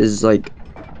VR is like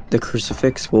the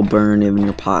crucifix will burn in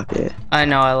your pocket. I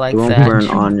know, I like that. It won't that. burn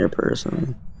on your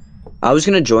person. I was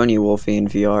gonna join you, Wolfie, in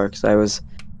VR because I was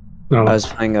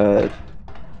playing a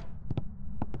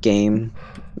game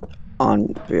on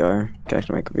VR connected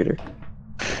to my computer.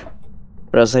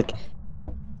 But I was like,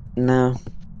 no,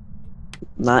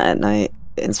 not at night,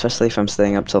 especially if I'm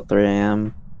staying up till 3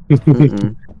 a.m.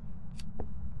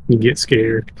 You get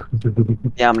scared.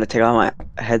 Yeah, I'm gonna take off my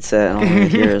headset and all I'm gonna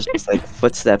hear is just like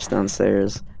footsteps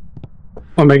downstairs.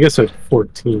 I mean, I guess at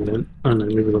 14, I don't know,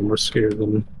 maybe a little more scared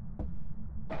than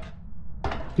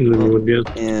you would be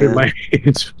at my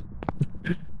age.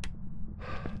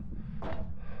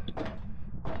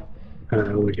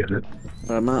 We get it.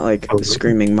 But I'm not like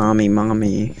screaming, "Mommy,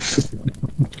 mommy."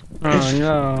 Oh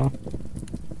no.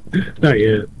 Not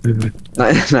yet.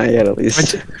 not yet, at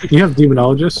least. You have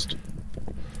Demonologist?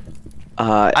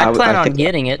 I plan on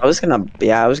getting it. I was gonna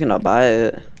buy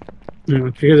it. Yeah,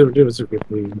 if you guys ever do, it's a good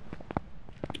thing.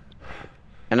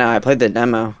 I know, I played the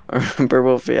demo. Remember,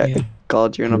 Wolfie? I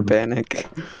called you in a panic.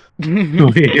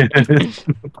 Oh, yeah.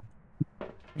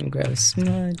 Grab a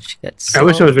smudge. I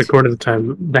wish I was recording at the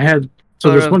time. They had... So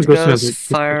there's one ghost who has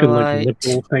Firelight. like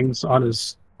nipple things on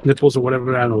his nipples or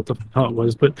whatever. I don't know what the hell it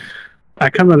was, but I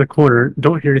come around the corner,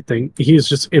 don't hear anything. He's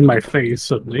just in my face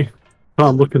suddenly. Oh,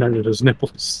 I'm looking at his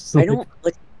nipples.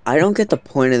 I don't get the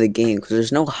point of the game because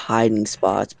there's no hiding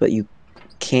spots, but you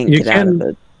can't get out of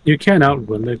it. You can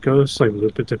outrun the ghost, like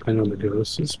loop it depending on the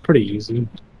ghost. It's pretty easy.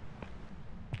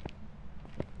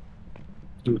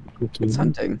 It's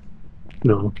hunting.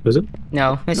 No, is it?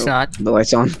 No, it's not. The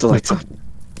light's on. The light's on.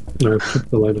 No, I put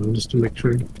the light on just to make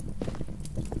sure.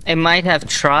 It might have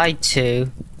tried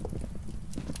to.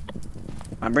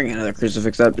 I'm bringing another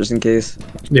crucifix up just in case.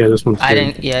 Yeah, this one's I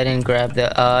didn't grab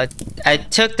the. I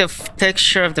took the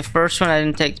picture of the first one. I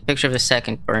didn't take the picture of the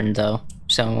second burn though.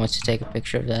 If someone wants to take a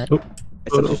picture of that.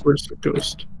 Oh, where's the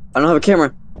ghost? I don't have a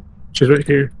camera. She's right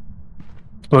here.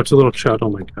 Oh, it's a little child. Oh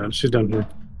my god, she's down here.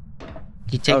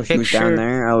 You take a she was down picture.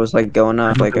 there. I was like going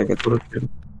up, like I could.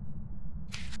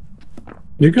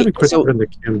 You gotta quit So- in the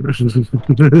camera.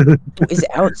 Is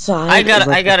outside? I gotta.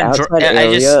 outside I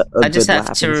area a just good have to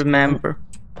laughing spot? remember.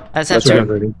 I That's what I'm just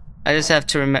reading. have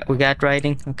to remember. We got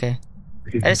writing. Okay.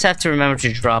 I just have to remember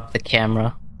to drop the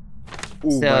camera. Ooh,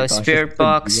 my So gosh, spirit it's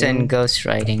box pretty and young. ghost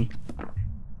writing.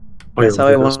 Oh, That's yeah, how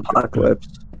I we won did this. Apocalypse.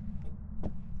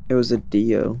 It was a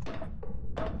Dio.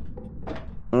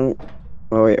 Oh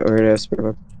wait, where did I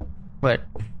spirit box? What?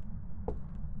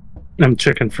 I'm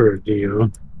checking for a Dio.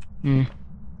 Hmm.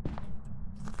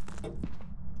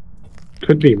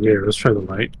 Could be mirror. Let's try the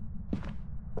light.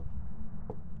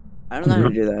 I don't know how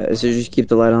to do that. Is it just keep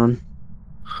the light on?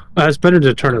 It's better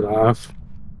to turn it off.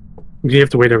 You have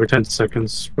to wait every 10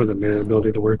 seconds for the mirror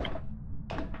ability to work.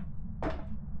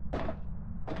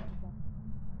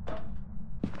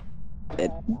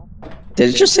 Did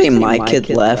it just say my kid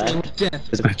left? I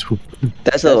don't-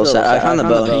 That's a little sad. I found the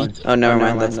bone. Oh, never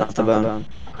mind. That's not the bone.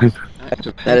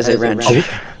 That is a wrench.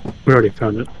 We already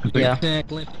found it. I think. Yeah.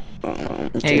 Exactly.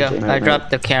 There you go. I dropped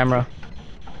the camera.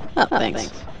 Oh,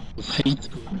 thanks.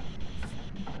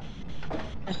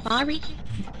 Sorry.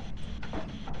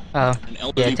 Oh, An yeah.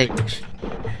 elderly Take picture.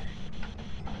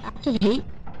 Activate.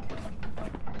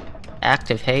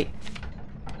 Active hate.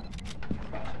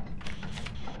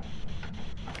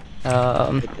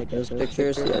 Take those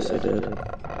pictures? Yes, I did.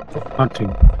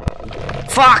 Hunting.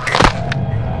 Fuck!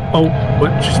 Oh,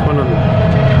 what? She spun on the...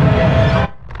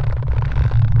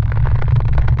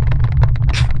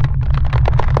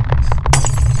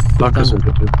 Lockers are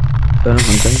good too. Done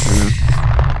hunting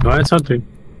or no? No, it's hunting.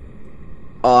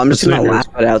 Oh, I'm just That's gonna it, laugh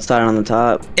at outside on the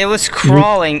top. It was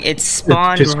crawling. It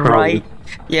spawned Just crawling. right.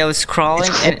 Yeah, it was crawling.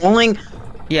 It's And crawling.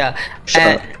 Yeah.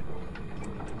 Shut up.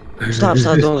 Stop,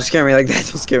 don't scare me like that,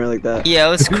 don't scare me like that. Yeah, it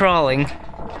was crawling.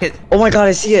 Oh my god,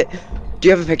 I see it! Do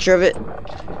you have a picture of it?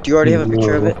 Do you already have a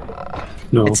picture of it?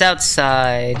 No. It's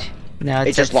outside. Now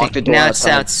it's just locked the door now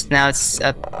outside. now it's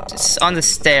up, it's on the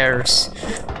stairs.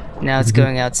 Now it's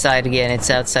going outside again. It's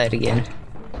outside again.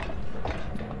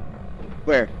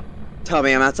 Where? Tell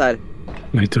me, I'm outside.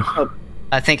 I don't.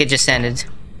 I think it just ended.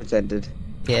 It's ended.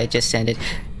 Yeah, it just ended.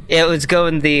 It was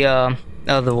going the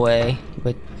other way,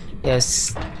 but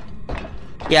yes.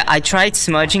 Yeah, I tried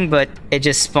smudging, but it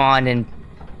just spawned and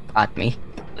got me.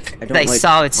 I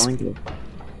saw it.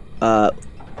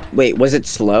 Wait, was it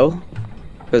slow?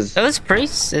 It was pretty.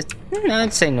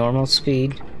 I'd say normal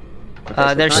speed.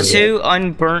 Okay, There's two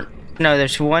unburnt. No,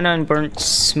 there's one unburnt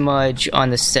smudge on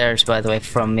the stairs, by the way,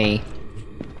 from me.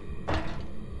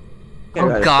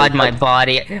 Oh god, my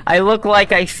body. I look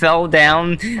like I fell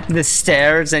down the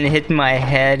stairs and hit my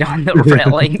head on the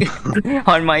railing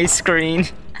on my screen.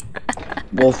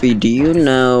 Wolfie, do you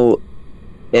know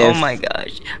if, oh my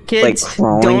gosh. Kids, like,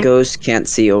 crawling ghosts can't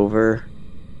see over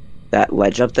that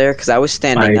ledge up there? Because I was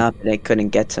standing up and it couldn't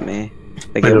get to me.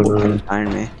 Like, it couldn't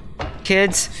find me.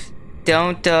 Kids,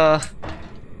 don't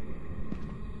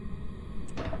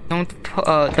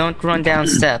run down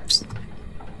steps.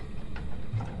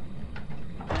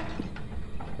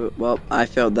 Well, I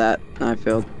failed that. I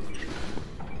failed.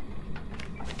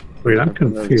 Wait, I'm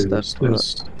confused.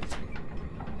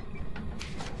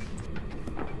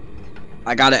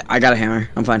 I got it. I got a hammer.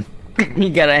 I'm fine. You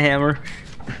got a hammer.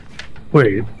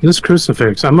 Wait, this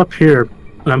crucifix. I'm up here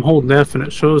and I'm holding F, and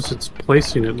it shows it's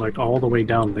placing it like all the way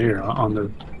down there on the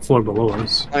floor below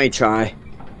us. Let me try.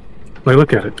 Like,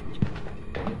 look at it.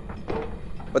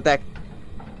 What the heck?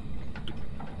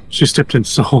 She stepped in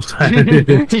salt.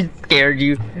 She scared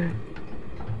you.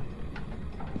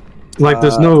 Like,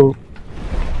 there's no.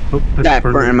 Oh, that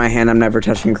burnt in my hand. I'm never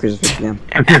touching a crucifix again.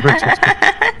 I've never touched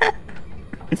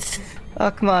it. Oh,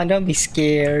 come on, don't be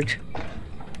scared.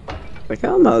 Like,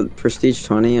 I'm a prestige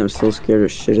 20. I'm still scared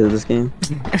of shit of this game.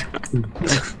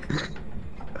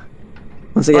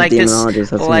 Once I get demonologist,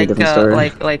 that's a different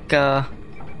story. Like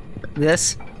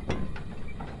this.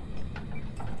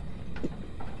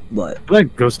 What? I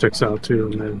like Ghost Exile too,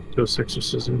 and then Ghost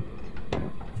Exorcism.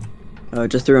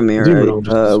 Just threw a mirror.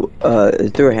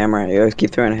 Threw a hammer at you. I keep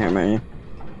throwing a hammer at you.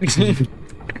 I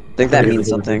think that means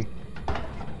something.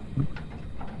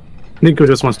 Nico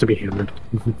just wants to be hammered.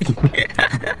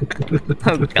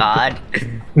 Oh god.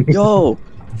 Yo,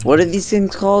 what are these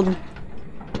things called?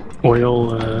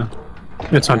 Oil,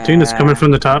 it's hunting. It's coming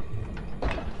from the top.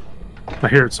 I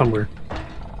hear it somewhere.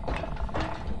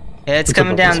 Yeah, it's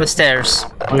coming down the stairs.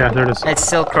 Oh yeah, there it is. It's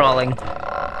still crawling.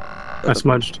 I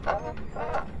smudged.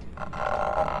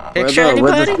 Picture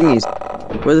where the thingies?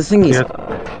 Where the thingies? Yeah.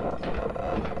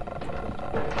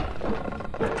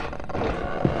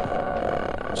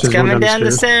 It's coming down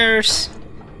the stairs.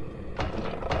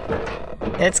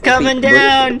 It's coming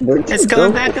down. It's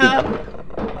going back up.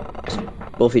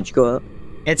 Wolfie, did you go up?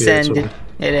 It's ended.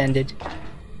 It ended.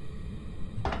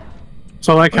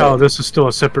 So I like how this is still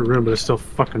a separate room, but it still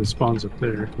fucking spawns up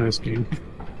there. Nice game.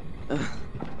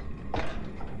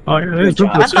 Oh, yeah,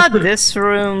 I thought this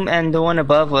room and the one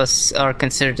above us are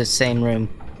considered the same room.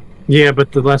 Yeah,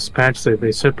 but the last patch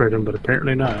they separate them, but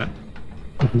apparently not.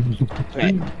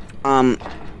 Okay.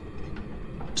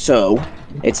 So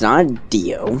it's not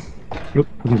Dio. Nope.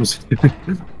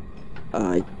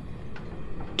 I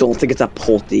don't think it's a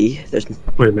Polty. There's.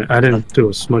 Wait a minute, I didn't do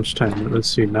a smudge time. Let's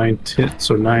see, 9, 10,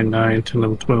 so 9, 9 to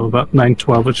level 12. About 9,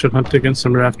 12 it should hunt again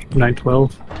somewhere after 9,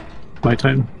 12. My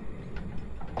time.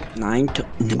 9,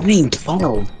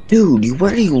 12. Dude,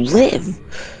 where do you live?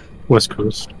 West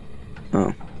Coast.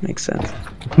 Oh, makes sense.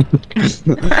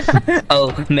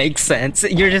 Oh, makes sense.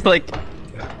 You're just like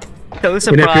so And if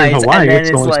you're in surprised, Hawaii, and then it's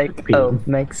it's always like, 15. oh,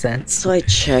 makes sense. So I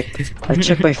checked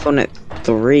my phone at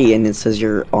 3 and it says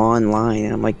you're online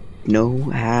and I'm like, no,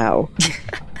 how?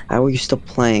 How are you still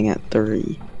playing at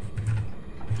 3?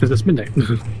 Because it's midnight.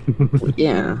 Well,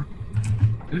 yeah.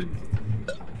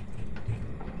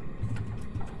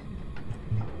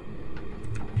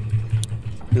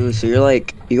 Ooh, so you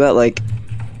got like,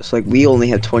 so like we only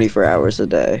have 24 hours a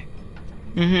day.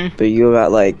 Mm-hmm. But you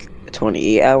got like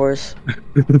 28 hours?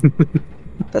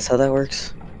 That's how that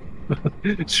works?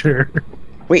 Sure.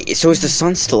 Wait, so is the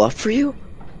sun still up for you?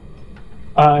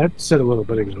 I said a little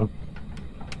bit ago.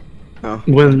 Oh.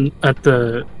 When at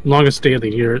the longest day of the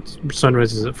year, sun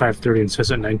rises at 5:30 and sets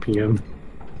at 9 p.m.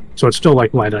 So it's still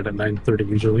like light out at 9:30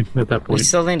 usually at that We point.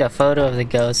 still need a photo of the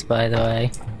ghost, by the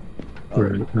way.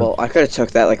 Right. Well, I could have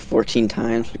took that like 14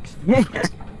 times.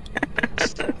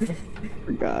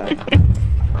 Forgot.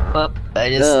 Well, I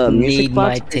just need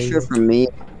my table. For me,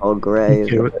 all gray.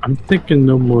 Okay, I'm thinking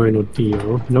no more no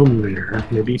Dio, no mirror,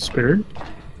 maybe spirit.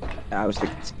 I was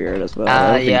thinking spirit as well.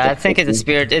 Yeah, I think it's a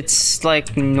spirit. It's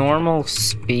like normal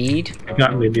speed. I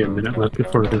got maybe a minute left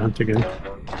before we can hunt again.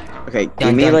 Okay,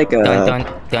 give me like a time.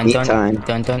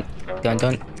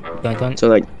 So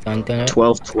like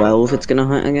 12:12, it's gonna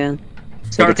hunt again.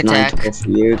 So Dark it's attack. 9:12 for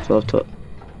you, 12:12.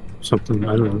 Something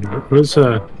I don't know. What is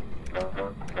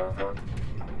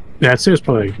Yeah, I'd say it's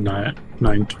probably like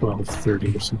 9, 12,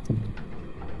 30 or something.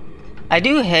 I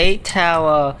do hate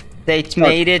how they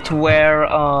made it where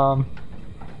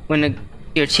when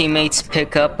your teammates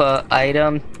pick up a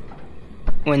item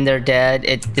when they're dead,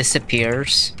 it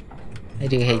disappears. I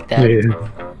do hate that. Yeah.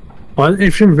 Well,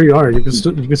 if you're in VR, you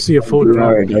can see a folder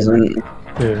around. Doesn't.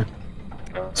 Yeah.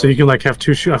 So you can like have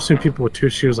two shoes. I've seen people with two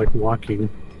shoes like walking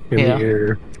in the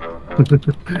air.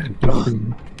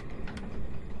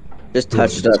 Just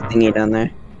touched that thingy down there.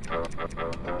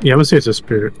 Yeah, I would say it's a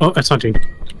spirit. Oh, it's hunting.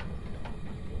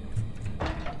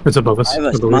 It's above us. I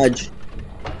have a smudge. Do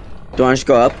you want to just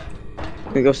go up?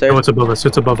 Can we go upstairs? Oh, it's above us.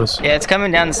 It's above us. Yeah, it's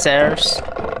coming down the stairs.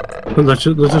 Let's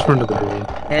just run to the building.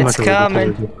 It's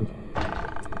coming.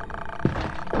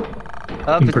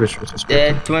 I'm pretty sure it's a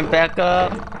spirit. It went back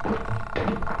up.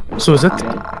 So is that...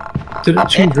 Did it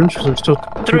change rooms? Or still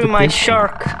threw my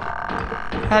shark.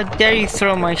 How dare you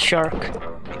throw my shark?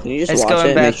 Can you just it's watch going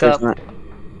it back sure up.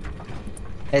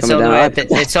 It's all the way at the,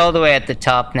 it's all the way at the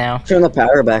top now. Turn the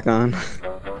power back on.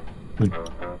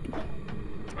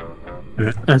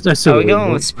 Are we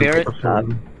going with spirit?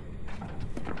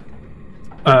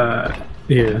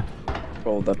 Yeah.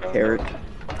 Roll the parrot.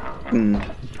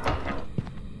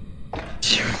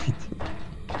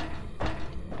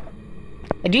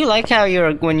 I do like how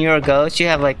when you're a ghost, you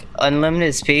have like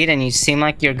unlimited speed and you seem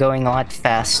like you're going a lot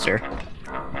faster.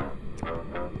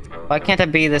 Why can't I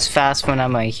be this fast when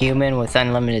I'm a human with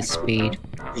unlimited speed?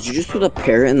 Did you just put a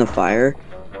parrot in the fire?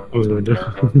 I was going to.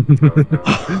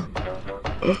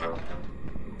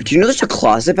 Do you know there's a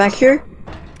closet back here?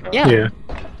 Yeah. Yeah.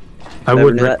 I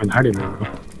wouldn't recommend hiding there though.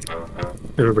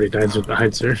 Everybody dies with the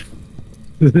hides there.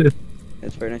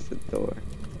 It's right next to the door.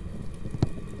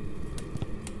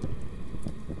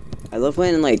 I love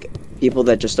when like people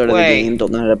that just started the game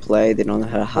don't know how to play. They don't know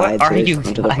how to hide. What are you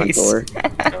guys? To the front door.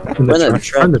 the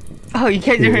truck. Oh, you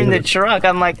guys are in the truck.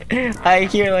 I'm like, I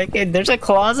hear like, hey, there's a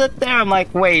closet there. I'm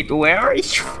like, wait, where are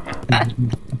you?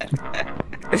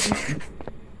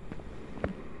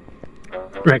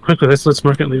 Right, quickly, let's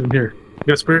mark it and leave him here. You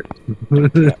got spirit?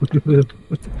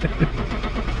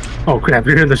 Oh crap,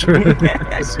 you're in the truck.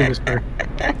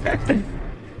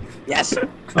 Yes.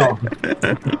 Oh.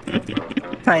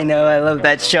 I know, I love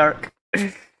that shark.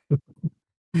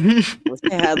 They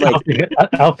had, like,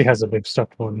 Alfie has a big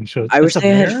stuffed one. I wish they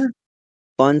had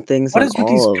fun things. What is with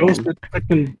these ghosts that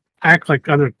fucking act like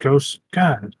other ghosts?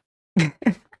 God.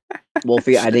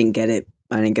 Wolfie, I didn't get it.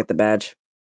 I didn't get the badge.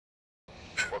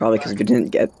 Probably because we didn't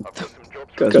get.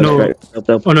 No.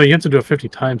 Oh no, you have to do it 50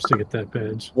 times to get that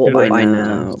badge. Well, by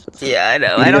now. Yeah, I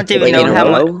know. I don't even know how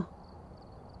much.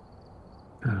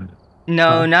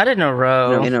 No, not in a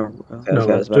row. No, in a row.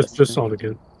 No, just all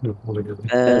together. No, all together.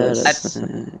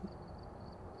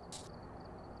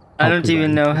 I don't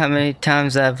even know how many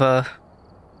times I've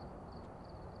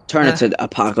Turn it to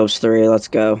Apocalypse 3. Let's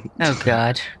go. Oh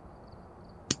God.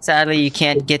 Sadly, you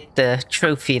can't get the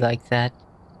trophy like that.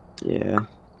 Yeah.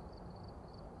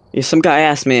 Some guy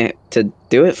asked me to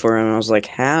do it for him, and I was like,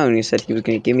 how? And he said he was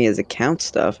going to give me his account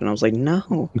stuff, and I was like,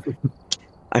 no.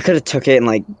 I could have took it and,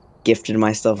 like, gifted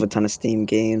myself a ton of Steam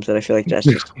games, but I feel like that's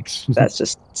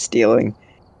just stealing.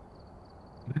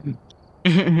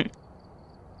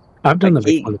 I've done that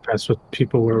before in the past with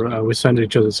people where we send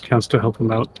each other's accounts to help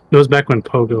them out. It was back when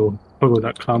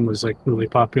Pogo.com was, like, really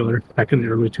popular, back in the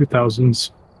early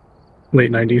 2000s,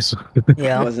 late 90s.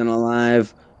 Yeah. Wasn't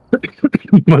alive.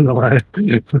 Wasn't alive.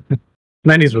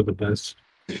 90s were the best,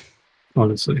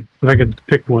 honestly. If I could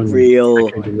pick one. Real.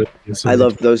 I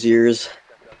loved those years.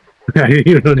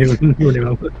 You don't even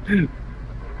know.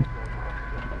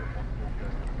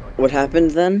 What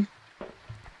happened then?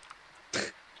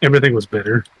 Everything was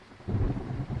better.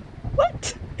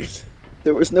 What?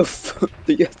 There was no phone.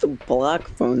 You had to block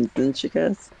phones, didn't you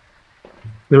guys?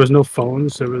 There was no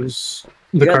phones. There was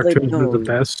the cartoons were the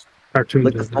best. Cartoons.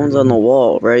 Like the phones on the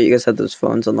wall, right? You guys had those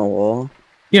phones on the wall.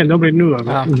 Yeah, nobody knew what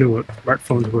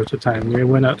smartphones were at the time. We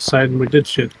went outside and we did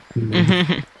shit.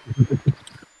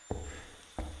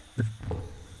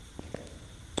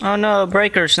 Oh no,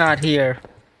 Breaker's not here.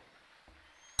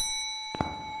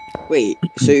 Wait,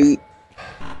 so you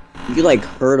like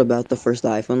heard about the first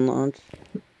iPhone launch?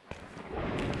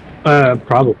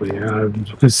 Probably. Yeah. I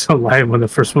was alive when the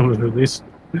first one was released.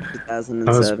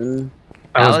 2007.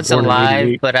 I was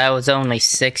alive, but I was only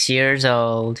 6 years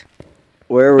old.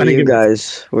 Where were you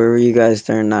guys? Where were you guys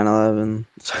during 9/11?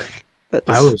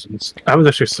 I was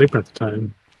actually sleeping at the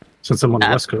time, since I'm on the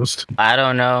West Coast. I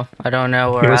don't know. I don't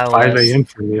know where I was. It was 5 a.m.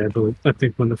 for me, I believe. I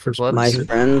think when the first one.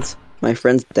 My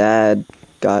friend's dad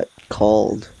got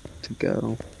called to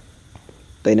go.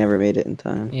 They never made it in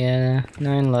time. Yeah,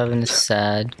 9/11 is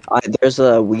sad. There's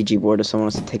a Ouija board if someone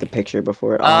wants to take a picture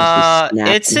before it honestly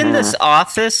snaps. It's in this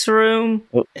office room.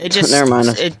 Oh, it just never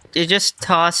mind. It just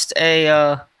tossed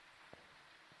a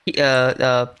blah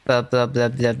blah blah blah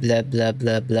blah blah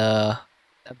blah blah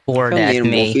board at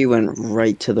me. Wolfie went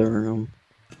right to the room.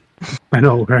 I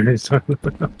know where he's talking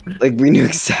about. Like we knew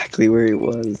exactly where he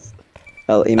was.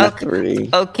 I'll aim at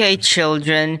 3. Okay,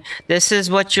 children, this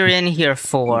is what you're in here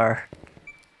for.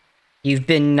 You've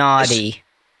been naughty.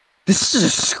 This is a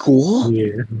school?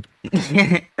 Yeah.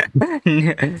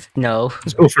 No.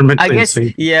 School for mental I guess.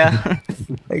 insane. Yeah.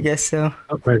 I guess so.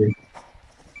 Alrighty.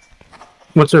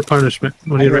 What's our punishment?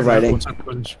 What are you writing? What's our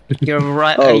punishment?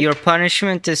 Your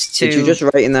punishment is to. Did you just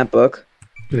write in that book?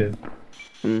 Yeah.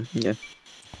 Yeah.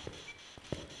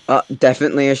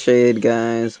 Definitely a shade,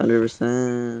 guys.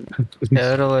 100%.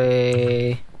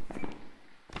 Totally.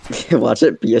 Watch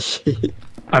it be a shade.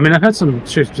 I mean, I've had some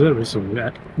shades recently.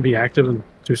 Be active and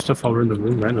do stuff while we're in the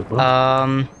room, right in the book.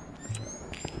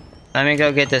 Let me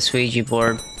go get this Ouija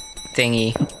board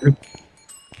thingy.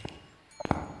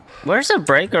 Where's the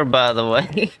breaker, by the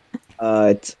way?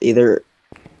 It's either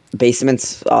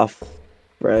basement's off,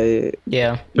 right?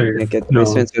 Yeah. Basement,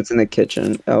 so it's in the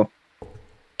kitchen. Oh,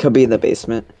 could be in the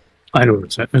basement. I know where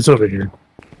it's at. It's over here.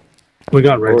 We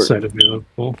got right side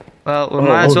available. Well, we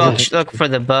might as well look for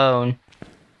the bone.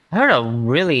 I heard a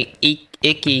really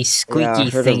icky, squeaky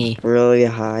thingy. Really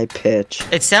high pitch.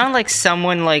 It sounded like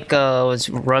someone was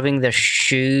rubbing their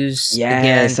shoes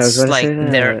against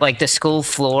the school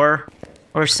floor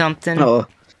or something. Oh,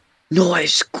 no! I have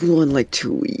school in like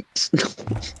 2 weeks.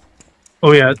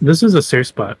 Oh yeah, this is a safe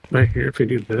spot right here. If we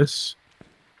do this,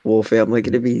 Wolfie, I'm like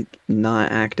gonna be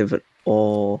not active at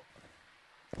all.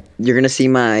 You're gonna see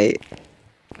my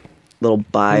little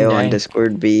bio on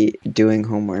Discord be doing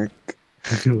homework.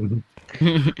 Bone.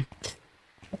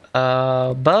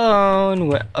 Oh,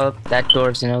 that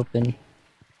door isn't open.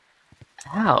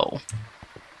 Ow.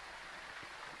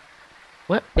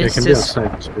 What is this?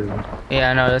 Yeah,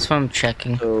 I know. That's what I'm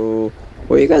checking. So,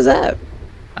 where you guys at?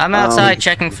 I'm outside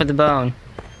checking for the bone.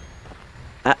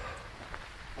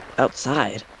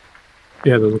 Outside?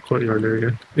 Yeah, the courtyard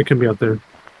area. It can be out there.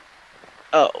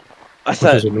 Oh, I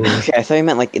thought. Okay, I thought you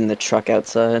meant like in the truck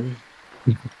outside.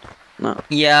 No.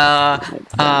 Yeah,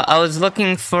 I was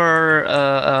looking for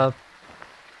a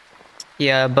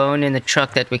bone in the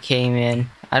truck that we came in.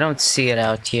 I don't see it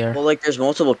out here. Well, like there's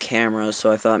multiple cameras,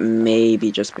 so I thought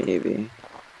maybe, just maybe.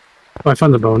 Oh, I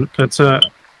found the bone. That's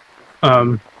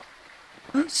What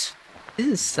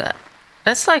is that?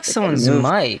 That's like someone's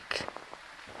mic.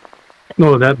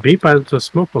 No, that beep by the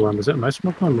smoke alarm. Is that my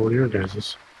smoke alarm or your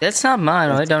guys's? That's not mine.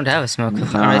 I don't have a smoke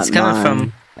alarm. It's coming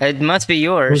from. It must be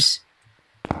yours.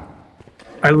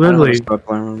 I literally.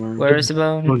 Where is the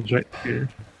bone? Right here.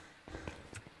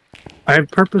 I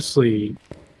purposely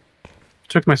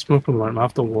took my smoke alarm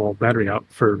off the wall, battery out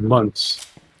for months.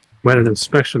 Went an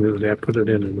inspection the other day. I put it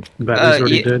in, and the battery's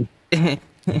already dead.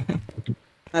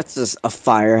 That's just a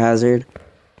fire hazard.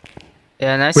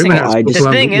 Yeah, nice thing. The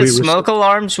thing is, smoke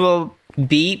alarms will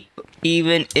beep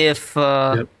even if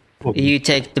you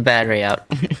take the battery out.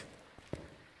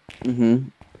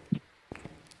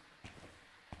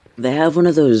 They have one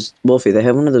of those, Wolfie, they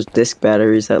have one of those disc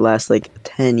batteries that last like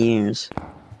 10 years.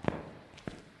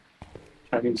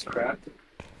 Chinese crap.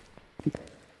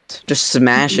 Just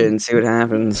smash it and see what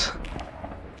happens.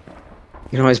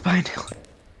 You can always buy a new one.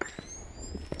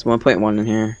 It's 1.1 in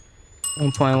here.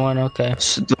 1.1, okay.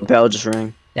 The bell just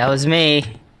rang. That was me.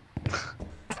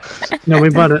 No, we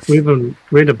bought it. We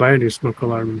had to buy a new smoke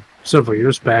alarm several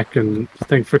years back, and the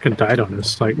thing freaking died on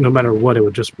us. Like, no matter what, it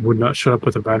would not shut up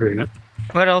with a battery in it.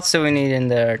 What else do we need in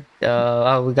there?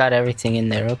 Oh, we got everything in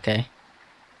there. Okay.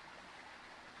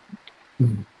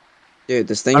 Dude,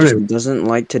 this thing just doesn't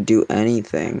like to do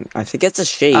anything. I think it's a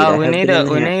shade. Oh, we need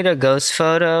a ghost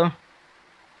photo.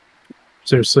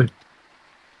 Seriously.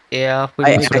 Yeah.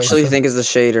 I actually think it's a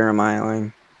shade, or am I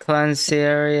lying? Cleanse the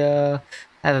area.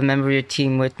 Have a member of your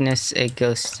team witness a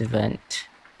ghost event.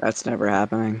 That's never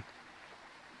happening.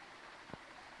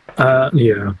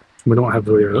 Yeah. We don't have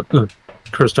really a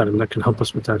cursed item that can help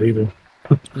us with that either.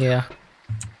 Yeah.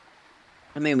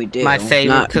 I mean, we do. My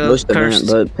favorite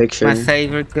but picture. My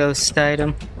favorite ghost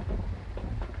item.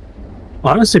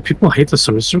 Honestly, people hate the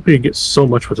summoning circle. You get so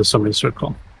much with the summoning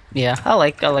circle. Yeah, I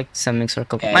like summoning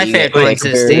circle. Yeah, My you favorite get, ones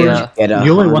is the.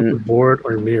 You only want the board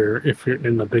or mirror if you're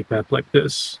in a big map like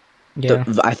this. Yeah.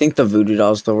 I think the voodoo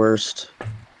doll's the worst.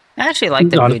 I actually like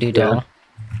the voodoo doll.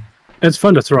 It's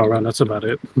fun to throw around. That's about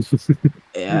it.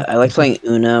 Yeah, I like playing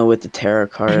Uno with the tarot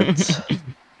cards.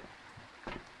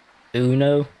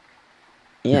 Uno.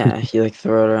 Yeah, you like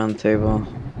throw it around the table.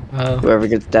 Oh. Whoever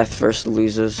gets death first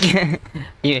loses.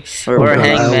 Yeah. Or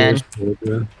hangman.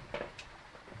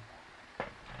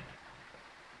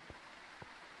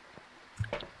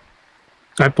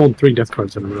 I pulled 3 death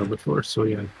cards in a row before, so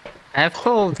yeah. I've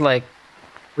pulled like.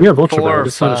 We have ultraviolet.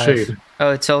 It's not a shade.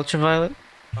 Oh, it's ultraviolet.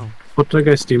 Oh.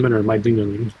 Poltergeist demon or my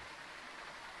dingaling?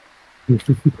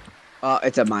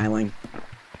 It's a myling.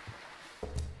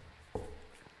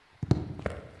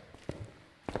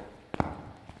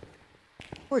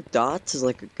 Four dots is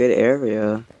like a good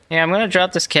area. Yeah, I'm gonna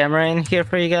drop this camera in here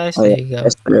for you guys. Oh, there yeah, you go.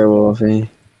 that's Wolfie.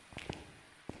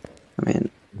 I mean,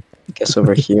 I guess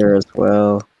over here as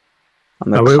well.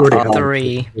 On the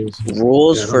 3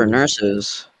 rules for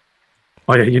nurses.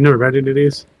 Oh yeah, you never read any of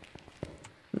these?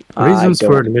 Reasons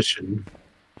for admission.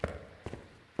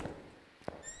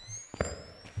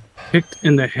 Kicked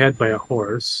in the head by a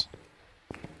horse.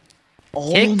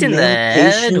 Kicked in the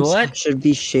head? What? Should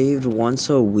be shaved once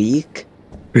a week?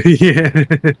 Yeah.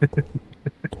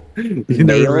 You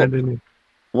never read any.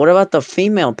 What about the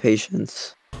female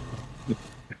patients?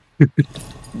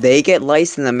 They get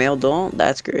lice and the male don't?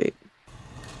 That's great.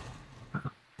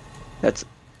 That's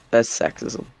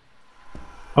sexism.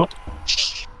 Oh.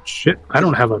 Shit, I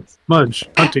don't have a smudge.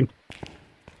 Hunting.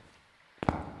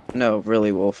 No,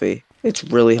 really, Wolfie. It's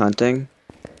really hunting.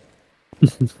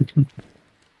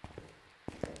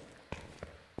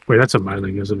 Wait, that's a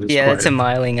myling, isn't it? Yeah, that's a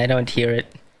myling. I don't hear it.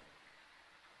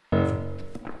 100%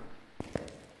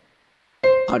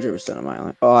 a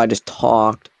myling. Oh, I just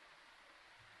talked.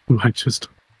 I just...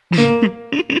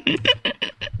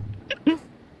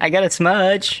 I got a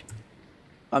smudge.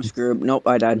 I'm screwed. Nope,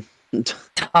 I died.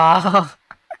 Oh.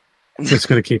 Just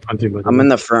gonna keep hunting with I'm in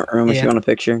the front room if you want a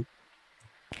picture.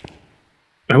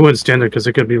 I wouldn't stand there because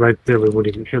it could be right there. We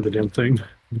wouldn't even hear the damn thing.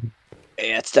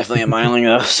 Yeah, it's definitely a myling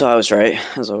though, so I was right,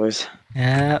 as always.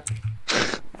 Yeah.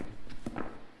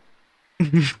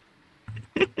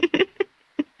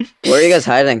 Where are you guys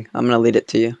hiding? I'm gonna lead it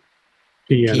to you.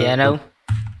 Piano.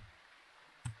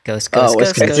 Ghost.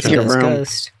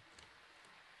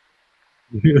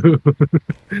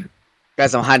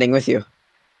 Guys, I'm hiding with you.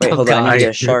 Wait, hold on, I need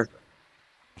a shark.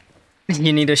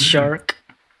 You need a shark?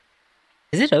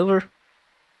 Is it over?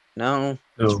 No,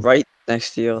 it's right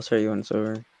next to you. I'll show you when it's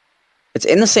over. It's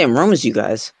in the same room as you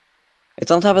guys.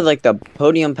 It's on top of like the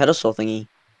podium pedestal thingy.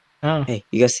 Oh. Hey,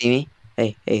 you guys see me?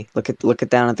 Hey, look it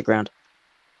down at the ground.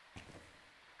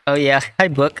 Oh yeah, hi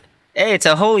book. Hey, it's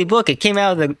a holy book. It came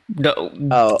out of the.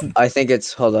 Oh, I think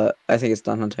it's I think it's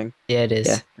done hunting. Yeah, it is.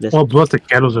 Yeah, it is. Well, blow the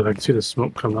candles and I can see the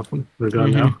smoke coming up. They're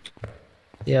gone now.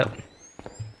 Yep.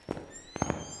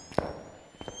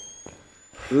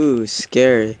 Ooh,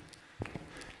 scary.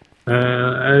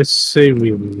 I say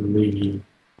we leave.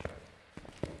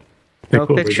 No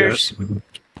pictures?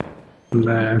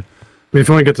 Nah. I mean, if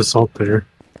you want to get the salt there.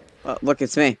 Look,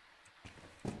 it's me.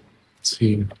 Let's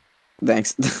see.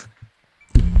 Thanks.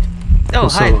 Oh,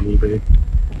 hi. On eBay.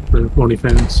 For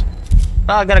OnlyFans.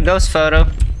 Oh, I got a ghost photo.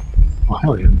 Oh,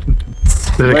 hell yeah.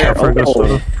 Did it count for a ghost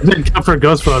photo? It didn't count for a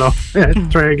ghost photo. Yeah,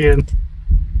 try again.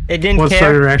 It didn't One care.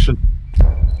 star interaction.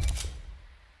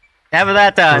 How about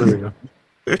that time? Oh, there we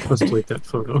go. Let's delete that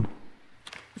photo.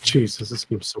 Jesus, this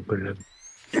game's so bad.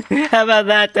 How about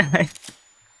that time?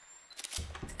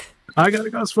 I got a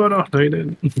ghost photo. No, you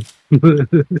didn't.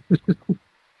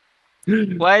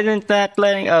 Why isn't that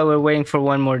letting? Oh, we're waiting for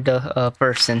one more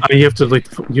person. You have to delete.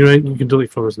 You can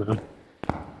delete photos now.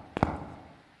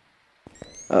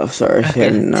 Oh, sorry. I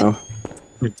didn't know.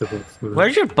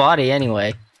 Where's your body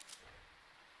anyway?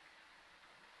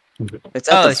 It's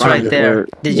at the it's right there.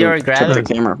 Did you already grab the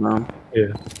camera from?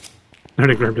 Yeah. I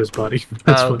already grabbed his body.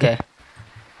 That's okay.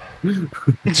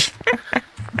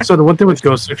 So the one thing with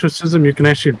ghost exorcism, you can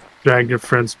actually drag your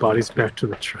friends' bodies back to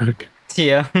the truck.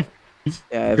 Yeah.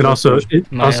 Yeah. And also,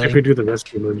 if you do the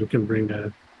rescue mode, you can bring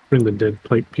the dead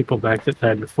people back that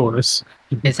died before us.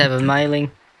 Guys have a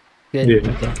myling. Good.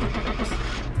 Yeah. Okay.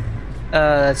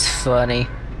 Oh, that's funny.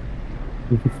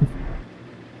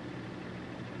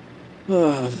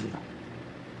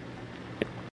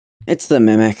 It's the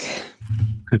mimic.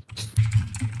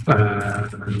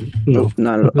 No.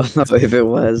 Not at all. If it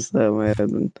was, that might have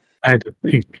been. I had to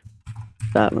think.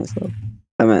 Shot myself.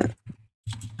 I meant.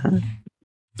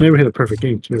 Maybe we had a perfect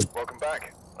game too. Welcome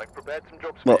back. Like prepared.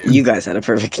 Well, you guys had a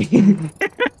perfect game.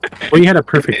 Well, you had a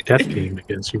perfect death game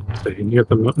against you. You got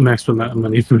the maximum amount of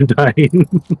money for dying.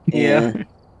 Yeah.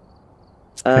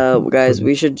 Guys,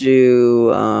 we should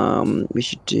do. We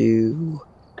should.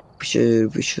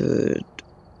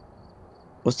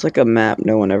 What's like a map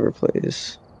no one ever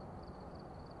plays?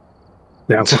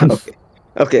 That one.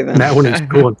 Okay then. That one is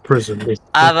cool in prison.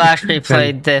 I've actually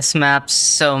played this map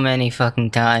so many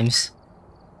fucking times.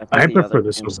 I prefer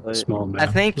this small map.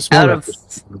 I think out of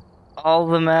all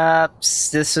the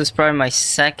maps, this was probably my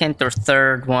second or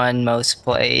third one most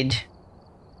played.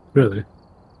 Really?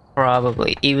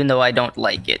 Probably, even though I don't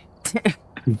like it.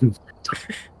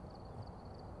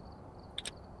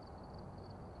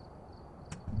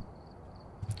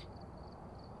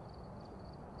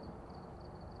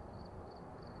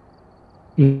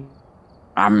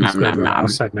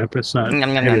 Outside map, it's not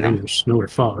anything snow or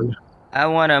fog. I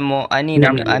want a more. I need.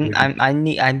 I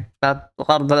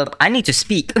need to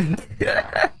speak.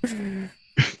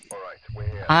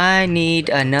 I need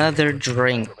another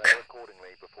drink.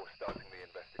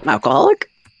 Alcoholic?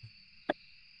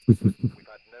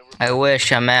 I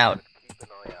wish. I'm out.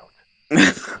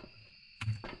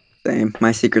 Same.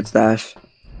 My secret stash.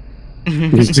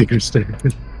 Secret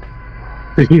stash.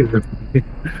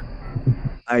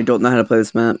 I don't know how to play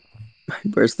this map.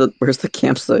 Where's the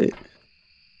campsite?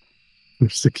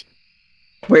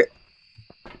 Where?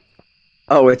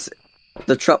 Oh, it's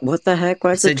the truck. What the heck?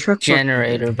 Why is the truck? It's a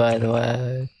generator, by the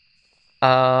way.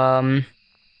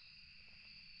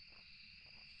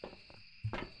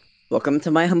 Welcome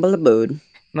to my humble abode.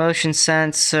 Motion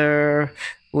sensor.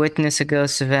 Witness a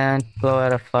ghost event. Blow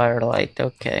out a firelight.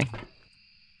 Okay.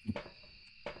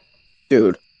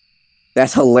 Dude,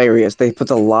 that's hilarious. They put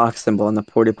the lock symbol on the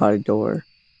porta potty door.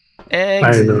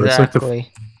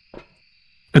 Exactly.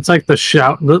 It's like the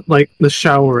shower, the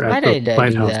shower at the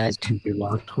lighthouse that? can be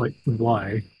locked. Like,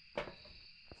 why?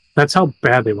 That's how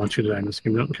bad they want you to die in this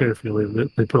game. They don't care if you leave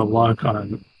it. They put a lock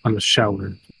on the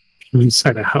shower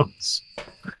inside a house.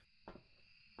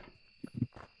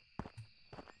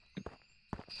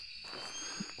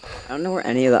 I don't know where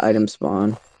any of the items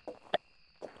spawn.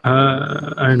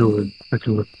 I know where I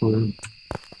can look for them.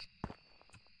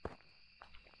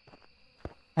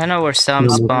 I know where some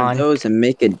spawn. Those and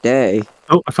make a day.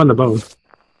 Oh, I found the bone.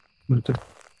 Right there.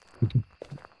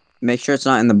 Make sure it's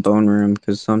not in the bone room,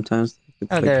 because sometimes.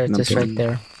 Oh, there, it's just right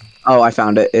there. Oh, I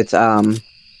found it. It's how do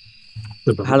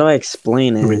I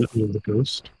explain it? I mean, the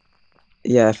ghost.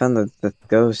 Yeah, I found the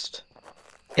ghost.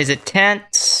 Is it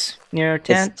tents? Near a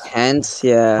tent? It's tents,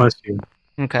 yeah. Oh, I see.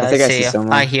 Okay, I think I see you.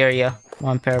 someone. I hear you.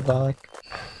 On parabolic.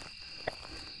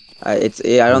 I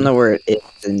don't know where it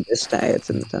is in this day. It's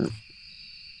in the tent.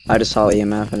 I just saw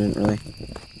EMF. I didn't really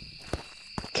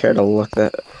care to look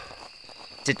that.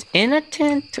 Is it in a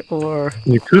tent or?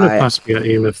 You could have possibly got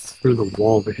EMF through the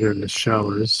wall over here in the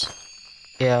showers.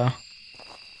 Yeah.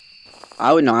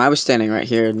 I would know. I was standing right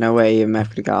here. No way EMF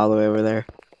could have got all the way over there.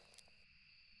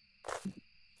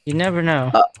 You never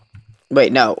know.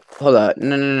 Wait, no. Hold on.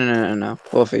 No.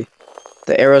 Wolfie.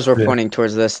 The arrows were pointing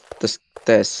towards this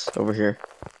over here.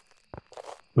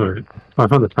 Alright. Oh, I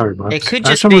found the power box. It could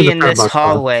just be in this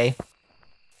hallway.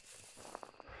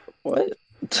 What?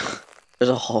 There's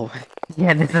a hallway.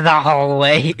 Yeah, this is a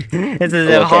hallway. This is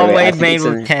a hallway made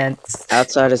with tents.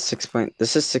 Outside is 6.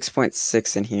 This is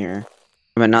 6.6 in here.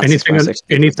 I mean, not anything 6.6.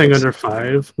 Anything under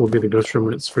 5 will be the ghost room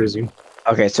when it's freezing.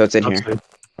 Okay, so it's in outside. Here.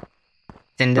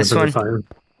 In this one? 5.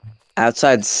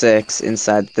 Outside 6,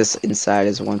 inside is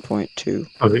 1.2.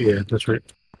 Oh yeah, that's right.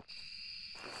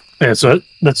 Yeah, so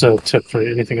that's a tip for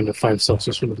anything under 5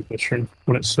 Celsius for the ghost room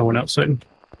when it's snowing outside.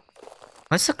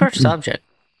 What's the cursed object?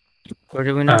 Or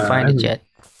do we not find it yet?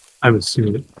 I haven't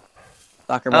seen it.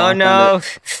 Oh no!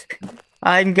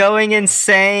 I'm going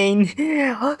insane!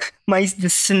 The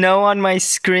snow on my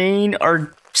screen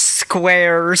are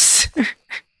squares.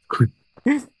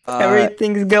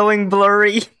 Everything's going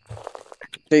blurry.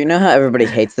 So you know how everybody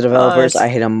hates the developers? I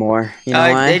hate them more. You know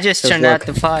why? They just turned out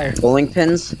the fire. Bowling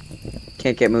pins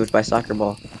can't get moved by soccer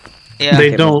ball. Yeah,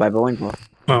 they don't. By bowling ball.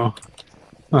 Oh.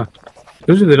 Huh.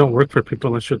 Usually they don't work for people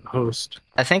unless you're the host.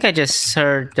 I think I just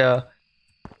heard. Yep,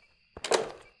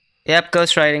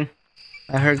 ghostwriting.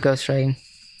 I heard ghostwriting.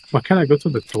 Why can't I go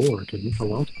through the door?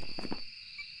 Hello?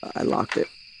 I locked it.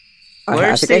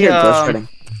 Where's I think I heard ghostwriting.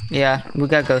 Yeah, we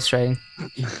got ghostwriting.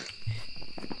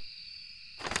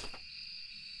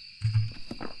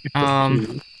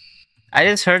 I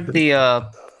just heard the oh,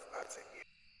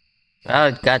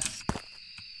 it got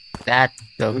that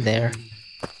over there.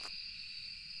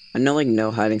 I know, like,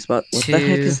 no hiding spot. What the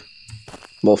heck is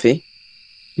Wolfie?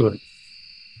 What?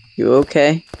 You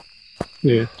okay?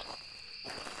 Yeah.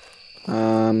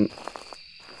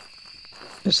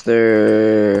 Is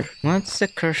there What's the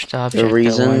cursed object? a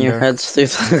reason your head's through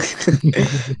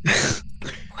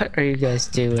What are you guys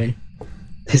doing?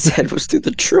 His head was through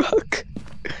the truck.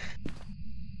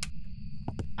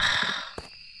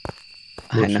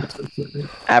 I know.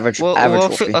 Average.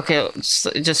 Wolfie, okay,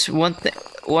 so just one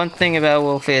thing about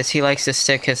Wolfie is he likes to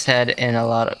stick his head in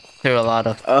through a lot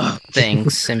of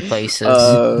things and places.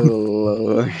 Oh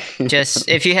Lord. Just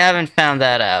if you haven't found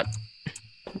that out.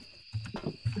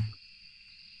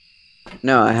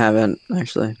 No, I haven't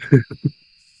actually.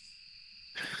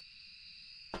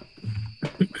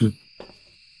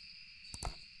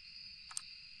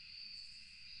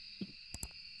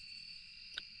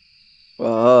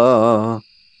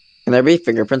 Can there be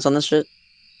fingerprints on this shit?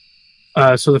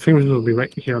 So the fingerprints will be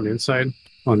right here on the inside,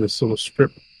 on this little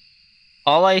strip.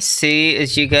 All I see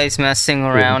is you guys messing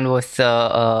around with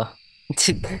the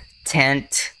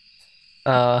tent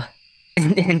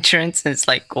entrance. It's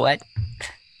like, what?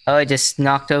 Oh, I just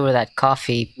knocked over that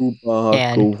coffee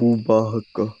can.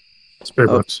 Spirit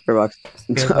box. Spirit box.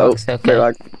 Okay. Spirit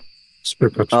box.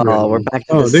 Spirit box. Oh, we're back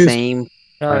to the same.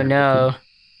 Oh no.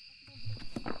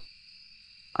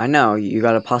 I know, you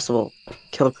got a possible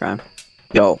kill crime.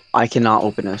 Yo, I cannot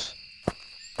open this.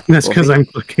 That's because I'm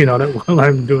clicking on it while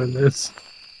I'm doing this.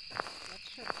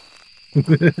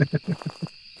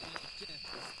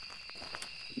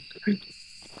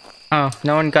 Oh,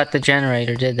 no one got the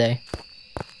generator, did they?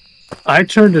 I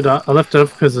turned it off. I left it up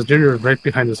because the generator is right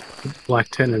behind this black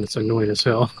tent and it's annoying as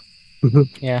hell.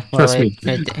 Yeah, well, Trust me.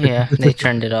 Yeah, they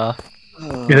turned it off.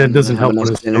 And it doesn't help when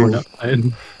it's going outside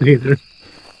either.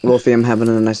 Wolfie, I'm having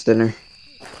a nice dinner.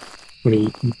 What do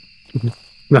you eat?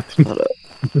 Nothing.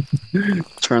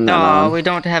 Turn that on. Oh, we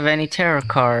don't have any tarot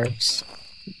cards.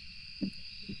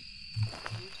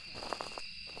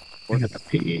 I got to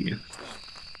pee.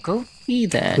 Go pee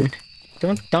then.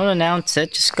 Don't announce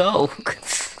it, just go.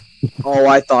 Oh,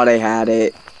 I thought I had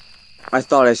it. I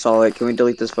thought I saw it. Can we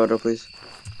delete this photo, please?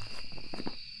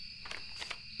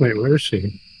 Wait, where is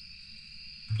she?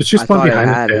 Did she spawn behind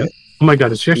the tent? It. Oh my god,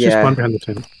 did she actually spawn behind the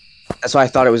tent? That's why I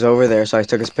thought it was over there, so I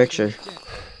took his picture.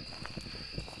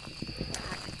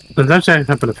 That's actually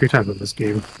happened a few times in this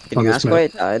game. Can you ask why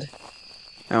it died?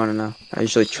 I want to know. I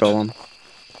usually troll him.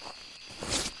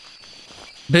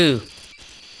 Boo.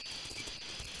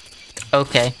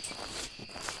 Okay.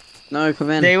 No, come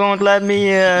in. They won't let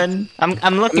me in.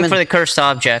 I'm looking for the cursed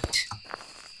object.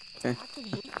 Okay.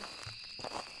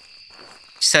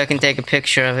 So I can take a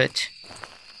picture of it.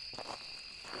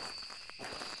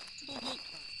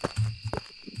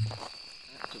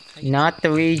 Not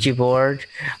the Ouija board.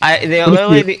 The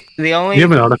only. You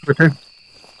have an auto clicker?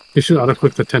 You should auto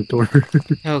click the tent door.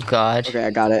 Oh god. Okay,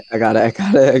 I got it. I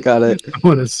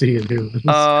want to see it do this.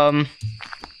 Hold on.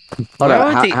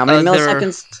 How many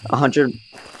milliseconds? 100.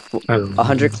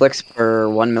 100 clicks per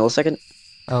 1 millisecond.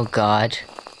 Oh god.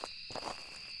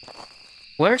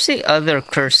 Where's the other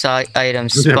curse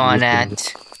items spawn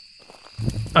at?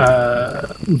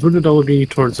 Would all be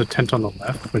towards the tent on the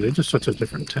left, but it's just such a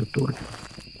different tent door.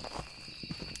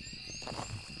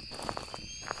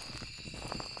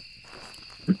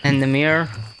 And the mirror?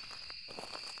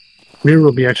 Mirror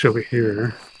will be actually over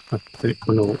here. I think.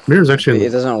 Oh, no, mirror's actually.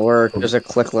 It doesn't work. There's a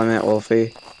click limit,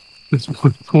 Wolfie.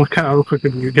 What kind of auto clicker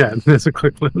do you get? There's a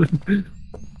click limit.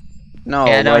 No,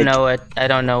 yeah, I don't know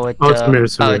what. Oh, it's the mirror.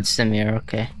 Oh, it's the mirror.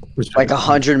 Okay. Like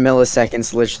 100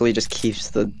 milliseconds, literally just keeps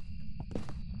the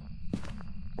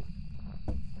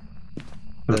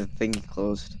thing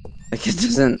closed. Like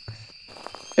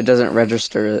it doesn't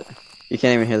register it. You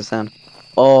can't even hear the sound.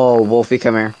 Oh, Wolfie,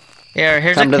 come here. Here,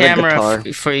 here's a camera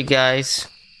for you guys.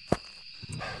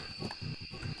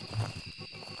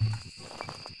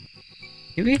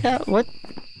 Do we got what?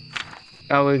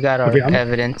 Oh, we got our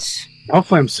evidence.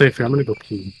 Hopefully I'm safe here. I'm gonna go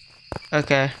pee.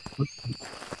 Okay.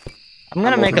 I'm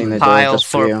gonna make a pile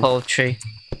for poultry.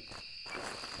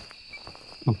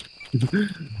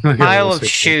 Pile of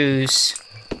shoes.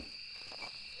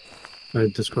 I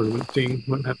discorded with thing.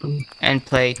 What happened? And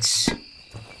plates.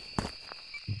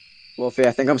 Wolfie,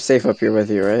 I think I'm safe up here with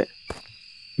you, right?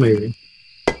 Maybe.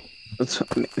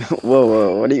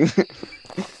 Whoa, what do you...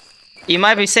 You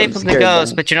might be safe from the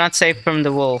ghost, but you're not safe from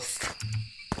the wolf.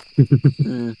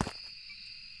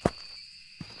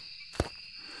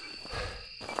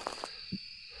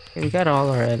 We got all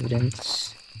our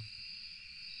evidence.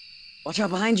 Watch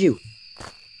out behind you!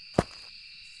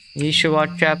 You should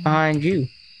watch out behind you.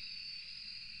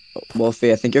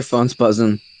 Wolfie, I think your phone's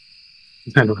buzzing.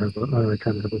 I don't have I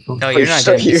kind of have a phone. No, you're not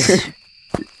still here.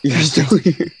 You're still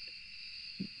here.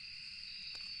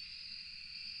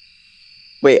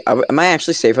 Wait, am I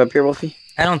actually safe up here, Wolfie?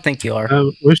 I don't think you are.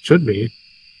 We should be.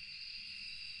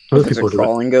 Other people do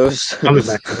crawling ghost. I'll be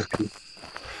back.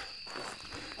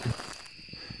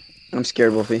 I'm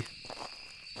scared, Wolfie.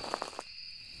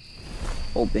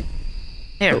 Hold me.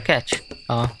 Here, catch.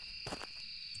 I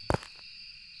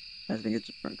think it's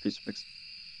a front crucifix.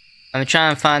 I'm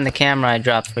trying to find the camera I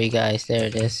dropped for you guys. There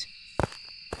it is.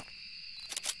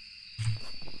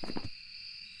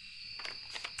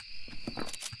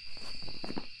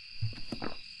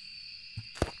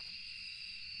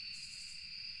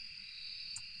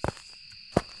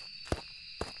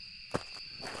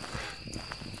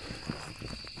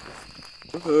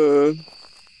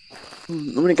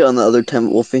 I'm gonna get on the other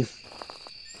tent, Wolfie.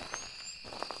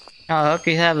 I hope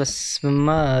you have a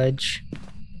smudge.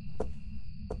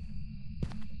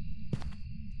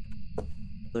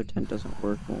 Other tent doesn't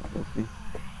work, Wolfie.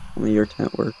 Only your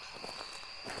tent works.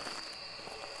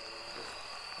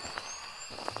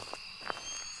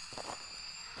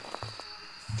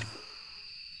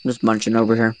 I'm just munching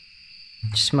over here.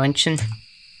 Just munching?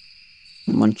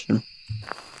 Munching.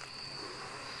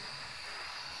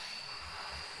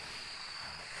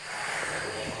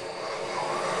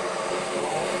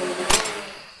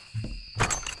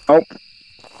 Oh.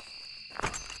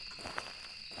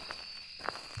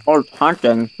 Oh, it's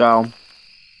hunting, so.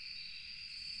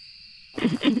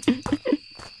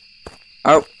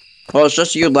 Oh. Well, it's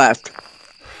just you left.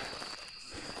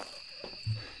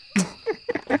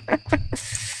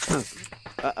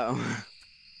 Uh-oh.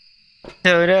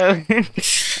 Toto.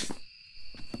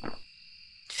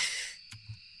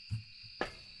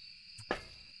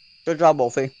 Good job,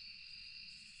 Wolfie.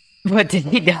 What, did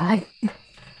he die?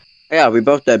 Yeah, we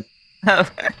both did. Oh.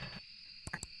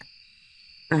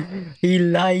 He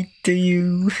lied to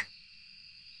you.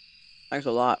 Thanks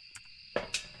a lot.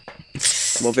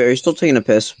 Wolfie, are you still taking a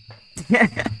piss?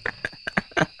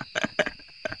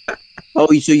 Oh,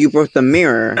 so you broke the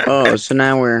mirror. Oh, so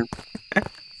now we're...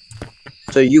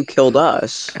 So you killed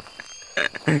us.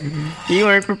 You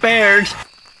weren't prepared.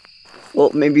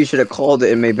 Well, maybe you should have called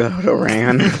it and maybe I would have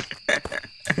ran.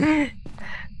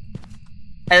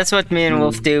 That's what me and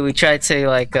Wolf do. We try to,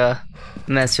 like,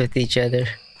 mess with each other.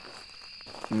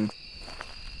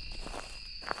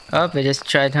 Oh, I just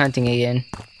tried hunting again.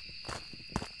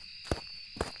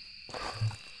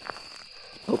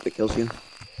 Hope it kills you.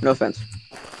 No offense.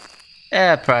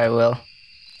 Yeah, probably will.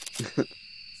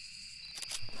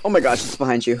 Oh my gosh, it's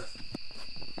behind you.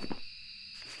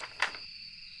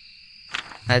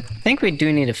 I think we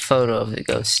do need a photo of the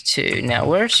ghost too. Now,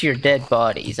 where's your dead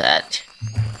bodies at?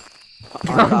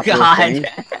 Oh god!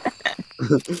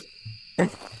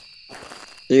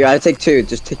 You gotta take two.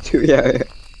 Just take two. Yeah.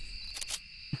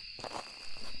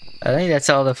 I think that's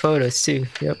all the photos too.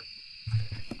 Yep.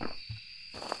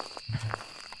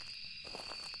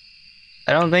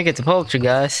 I don't think it's a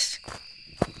poltergeist.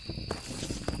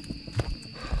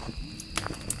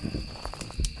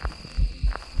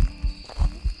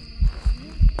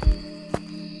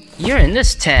 You're in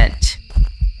this tent.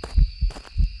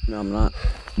 No, I'm not.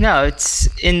 No, it's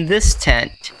in this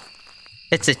tent.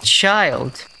 It's a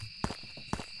child.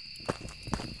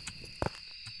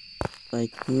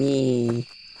 Like me.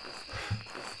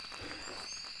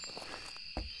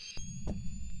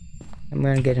 I'm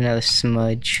gonna get another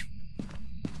smudge.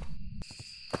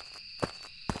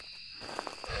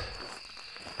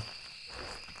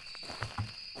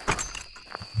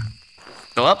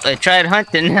 Oh, they tried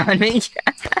hunting on me.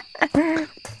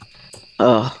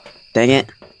 Oh, dang it.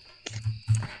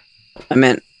 I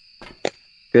meant,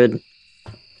 good.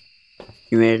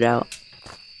 You made it out.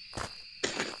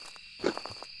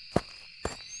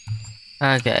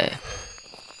 Okay.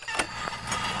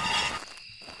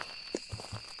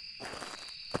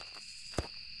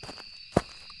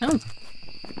 I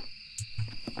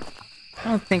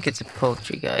don't think it's a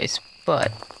poltergeist,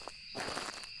 but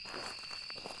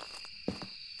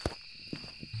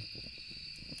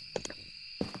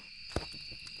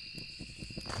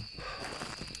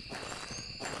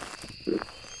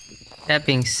that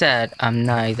being said, I'm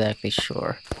not exactly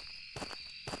sure.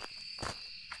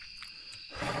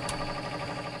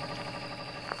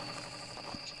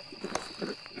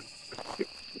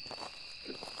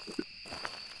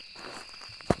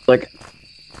 Like,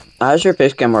 how's your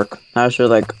face cam work? How's your,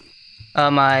 like...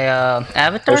 My,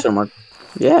 avatar? Person work?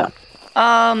 Yeah.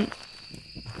 I'm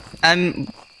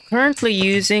currently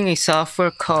using a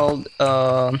software called,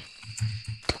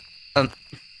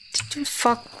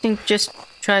 fucking just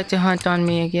tried to hunt on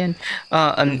me again.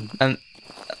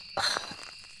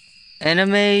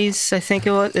 Animes, I think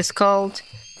it's called.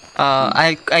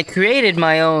 I created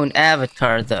my own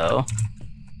avatar though.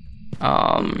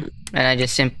 And I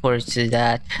just imported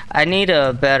that. I need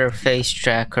a better face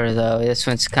tracker though. This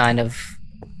one's kind of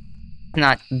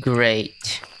not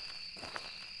great.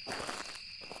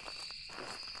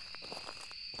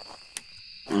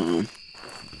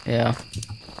 Yeah.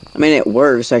 I mean, it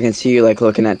works. I can see you like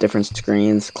looking at different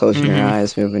screens, closing your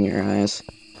eyes, moving your eyes.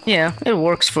 Yeah, it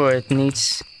works for what it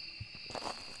needs.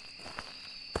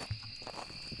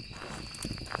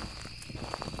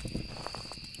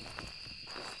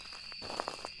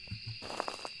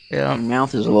 Yeah. Your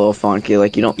mouth is a little funky.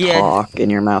 Like you don't talk, and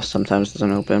your mouth sometimes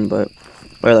doesn't open, but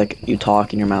or like you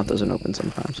talk and your mouth doesn't open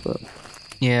sometimes, but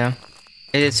yeah,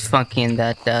 it is funky in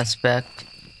that aspect.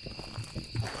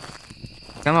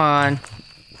 Come on.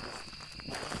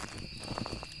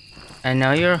 I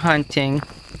know you're hunting.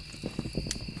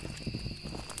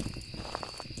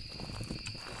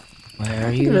 Where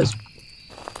are you?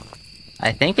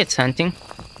 I think it's hunting.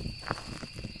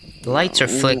 The lights are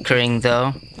flickering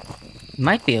though.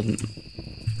 Might be a...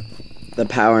 The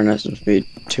power must be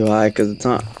too high because it's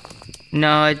not.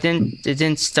 No, it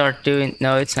didn't start doing...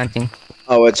 No, it's hunting.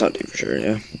 Oh, it's hunting for sure,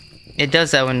 yeah. It does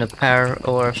that when the power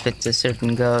or if it's a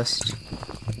certain ghost.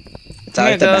 It's Come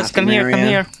here, ghost. Come here, come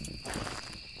here.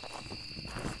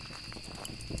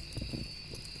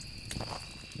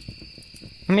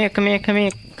 Come here, come here, come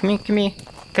here, come here, come here.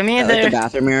 Come here there. Like the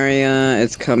bathroom area,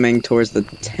 it's coming towards the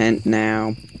tent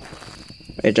now.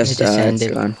 It just it's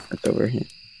gone. It's over here.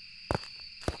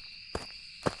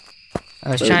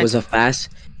 It was a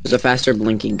faster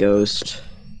blinking ghost.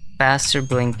 Faster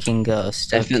blinking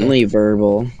ghost. Definitely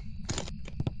verbal.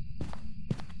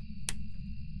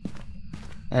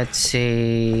 Let's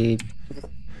see.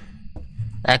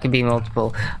 That could be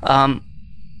multiple.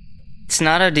 It's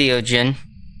not a Deogen.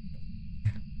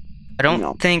 I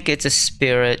don't think it's a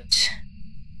spirit.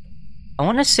 I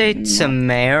want to say it's a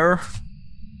mare,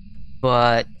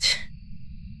 but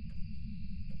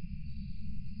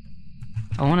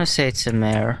I want to say it's a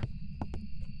mare.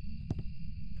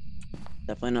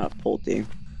 Definitely not a Polty.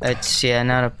 It's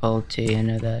not a Polty. I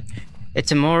know that.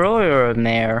 It's a Moroi or a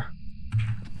mare,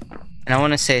 and I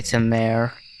want to say it's a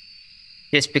mare,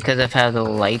 just because of how the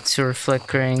lights are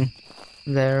flickering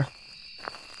there.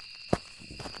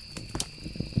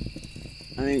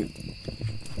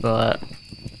 But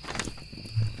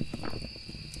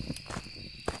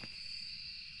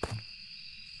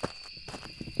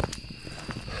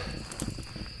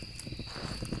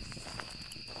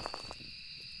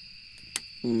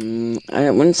I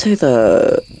wouldn't say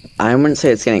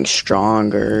it's getting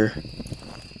stronger.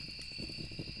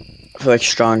 I feel like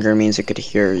stronger means it could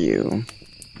hear you.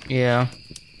 Yeah.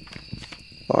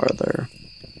 Farther.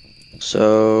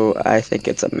 So I think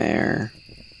it's a mare.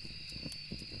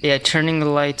 Yeah, turning the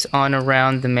lights on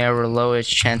around the mare will lower its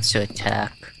chance to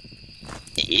attack.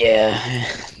 Yeah.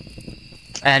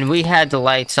 And we had the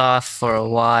lights off for a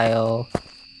while.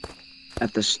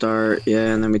 At the start, yeah,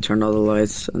 and then we turned all the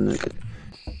lights and then...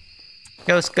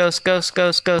 Ghost, ghost, ghost,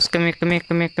 ghost, ghost, come here, come here,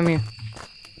 come here, come here.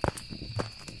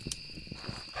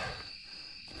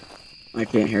 I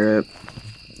can't hear it.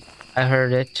 I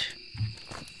heard it.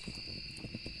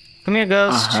 Come here,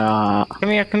 ghost. Come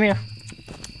here, come here.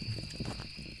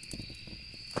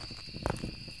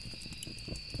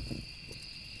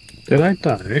 Did I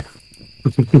die?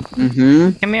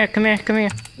 Come here, come here, come here.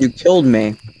 You killed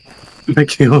me. I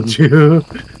killed you.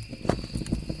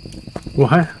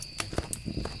 What?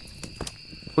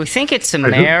 We think it's a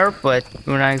mare, but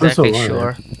we're not exactly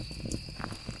sure.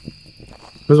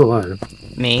 Who's alive?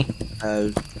 Me.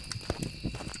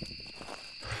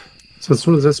 Since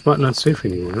when is that spot not safe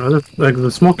anymore? Like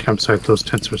the small campsite, those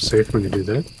tents are safe when you do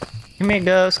that. Come here,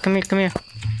 ghost. Come here, come here.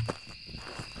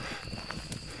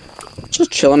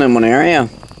 Just chilling in one area.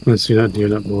 Let's see that deer,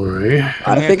 that Moroi.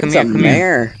 I think it's a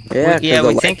mare. Yeah, yeah,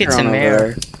 we think it's a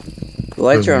mare. The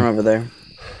lights are on over there.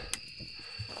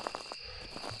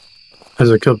 Has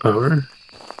it killed power?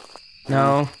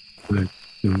 No.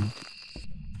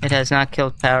 It has not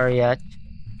killed power yet.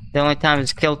 The only time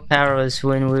it's killed power was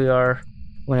when it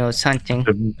was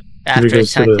hunting. After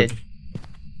it's hunted.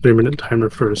 3-minute timer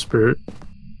for a spirit.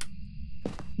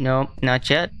 No, not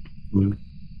yet.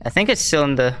 I think it's still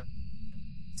in the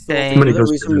same. Well, the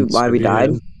reason why we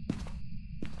died?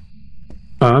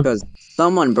 Because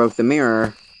someone broke the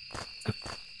mirror.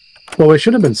 Well, we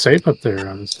should have been safe up there,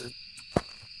 honestly.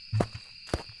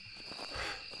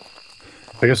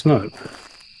 I guess not.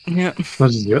 Yeah.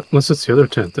 Unless it's the other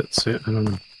tent that's it. I don't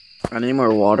know. I need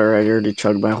more water. I already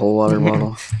chugged my whole water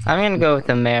bottle. I'm gonna go with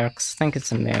the mare, because I think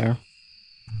it's a mare.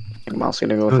 I'm also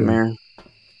gonna go with the mare.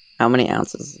 How many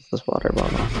ounces is this water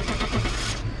bottle?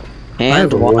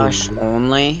 Hand wash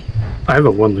only? I have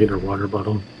a 1 liter water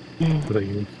bottle that I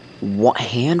use. What,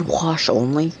 hand wash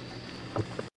only?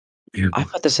 Yeah. I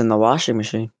put this in the washing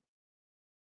machine.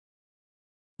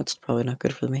 That's probably not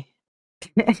good for me.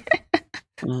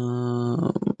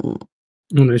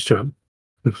 Nice job.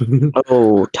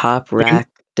 Oh, top rack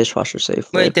dishwasher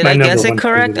safe. Wait, did I guess it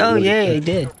correct? Oh, yeah, I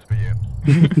did.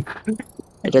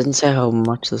 It doesn't say how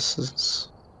much this is.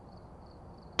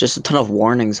 Just a ton of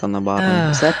warnings on the bottom.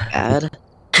 Is that bad?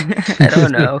 I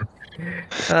don't know.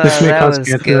 This may that cause was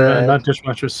cancer, good. not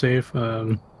dishwasher safe.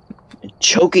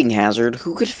 Choking hazard?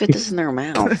 Who could fit this in their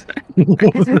mouth?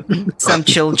 Some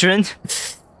children.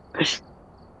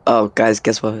 Oh, guys,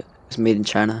 guess what? It's made in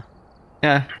China.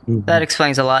 Yeah, that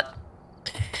explains a lot.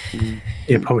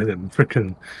 Yeah, probably them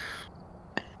freaking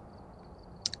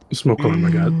smoke alarm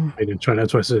I got made in China.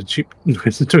 That's why I said cheap. I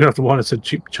took it off the wall. I said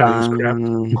cheap Chinese crap.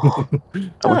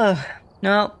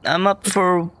 No, I'm up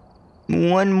for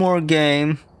one more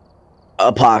game.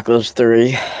 Apocalypse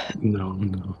 3.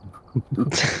 No.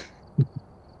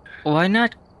 Why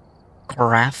not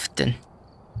Grafton?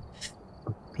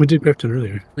 We did Grafton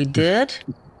earlier. We did?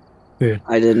 Yeah.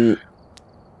 I didn't.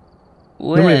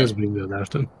 Nobody When? does believe that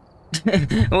often.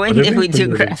 When did we do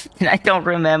Grafton? I don't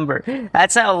remember.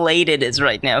 That's how late it is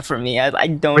right now for me. I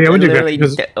don't we did literally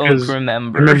Grafton don't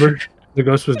remember. Remember, the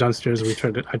ghost was downstairs. I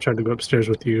tried to go upstairs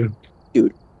with you.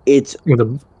 Dude, it's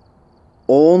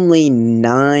only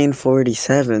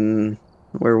 9:47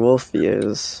 where Wolfie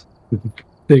is. You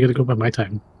gotta go by my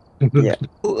time. Yeah.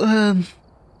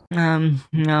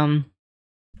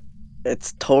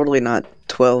 It's totally not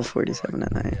 12:47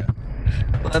 at night.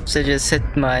 Whoops, I just hit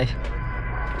my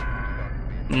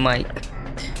mic.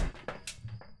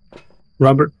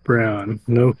 Robert Brown.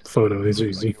 No photo. These are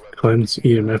easy. Cleanse,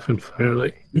 EMF, and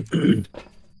Firelight.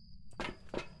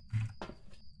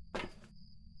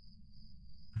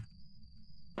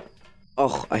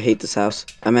 Oh, I hate this house.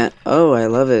 I I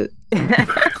love it.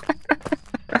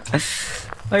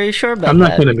 Are you sure about I'm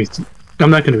not that? gonna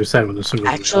be sad when this one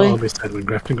goes Actually, away. I'll be sad when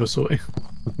Grafton goes away.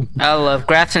 I love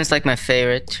Grafton's like my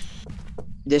favorite.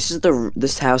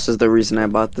 This house is the reason I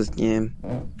bought this game.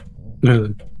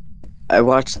 I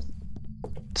watched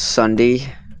Sunday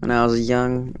when I was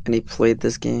young, and he played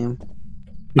this game.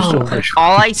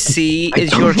 All I see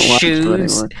is your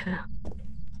shoes,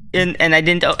 and I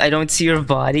don't see your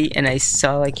body, and I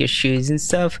saw like your shoes and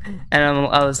stuff, and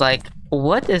I was like,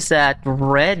 what is that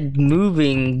red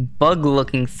moving bug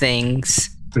looking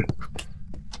things?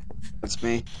 That's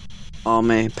me. All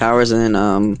me. Powers in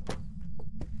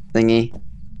thingy.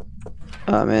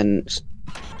 And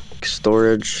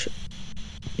storage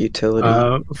utility.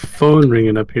 Phone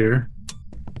ringing up here.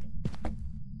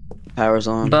 Powers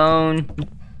on. Bone.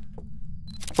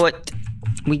 Foot.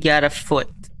 We got a foot.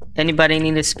 Anybody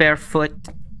need a spare foot?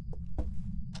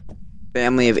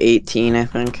 Family of 18, I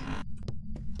think.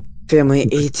 Family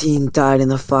 18 died in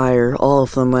the fire. All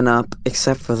of them went up,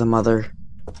 except for the mother.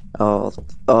 Oh.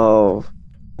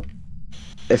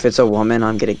 If it's a woman,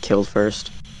 I'm getting killed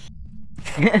first.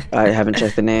 I haven't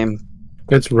checked the name.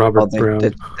 It's Robert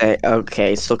Brown.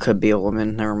 Okay, still could be a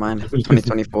woman. Never mind.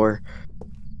 2024.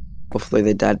 Hopefully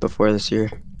they died before this year.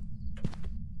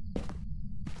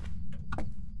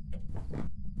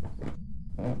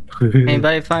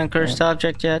 Anybody find cursed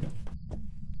object yet?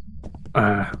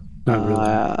 Not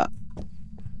really.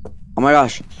 Oh my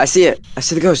gosh, I see it. I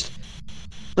see the ghost.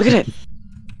 Look at it.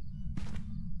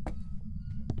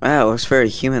 Wow, it looks very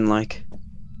human-like.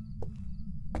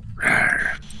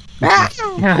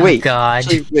 Oh, wait, God.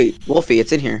 Actually, wait, Wolfie,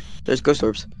 it's in here. There's ghost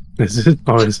orbs. Is it?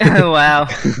 Oh, is it? Oh, wow.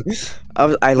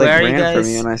 I Where are like you ran from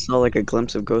guys? you and I saw like a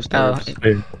glimpse of ghost Oh. orbs.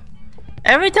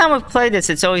 Every time we've played this,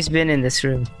 it's always been in this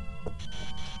room.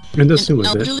 And this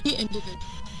was it. Elderly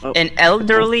individual. An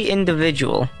elderly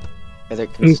individual.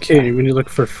 Okay, we need to look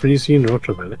for freezing or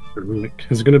ultraviolet or mimic.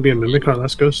 Is it going to be a mimic our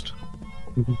last ghost?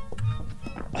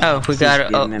 Oh, we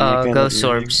got ghost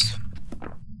orbs.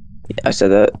 Yeah, I said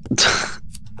that.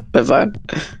 That's fine.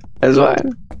 That's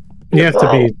fine. You have to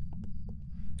be.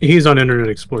 He's on Internet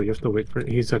Explorer. You have to wait for it.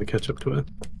 He's got to catch up to it.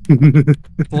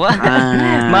 What?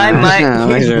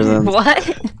 What?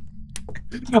 What?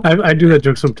 I do that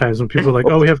joke sometimes when people are like,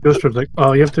 "Oh, we have ghost orbs." Like,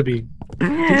 oh, you have to be.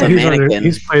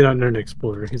 He's playing on Internet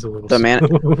Explorer. He's a little. The man.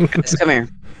 Guys, come here.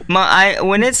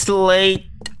 When it's late,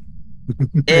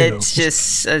 it's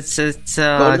just it's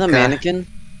Go to the mannequin.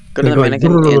 Go to the Like,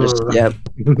 mannequin and just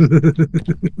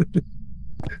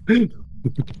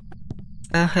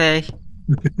Okay.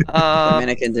 The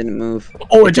mannequin didn't move.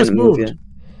 Oh, it just moved. Yet.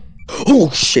 Oh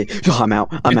shit! Oh, I'm out.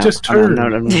 I'm out. Just turned. No.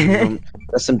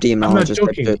 That's some demonologist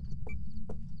joking. shit.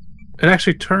 It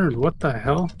actually turned. What the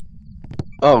hell?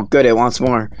 Oh, good. It wants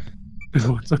more.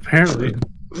 It's apparently.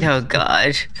 Oh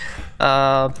god.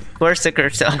 Where's the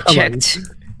cursed object?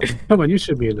 Come on, you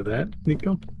should be into that,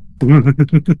 Nico.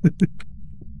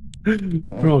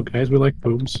 We're all guys, we like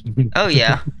boobs. Oh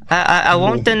yeah, I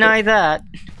won't deny that.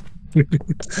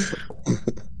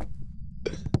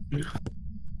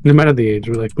 No matter the age,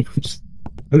 we're like boobs.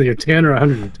 Whether you're 10 or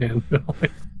 110.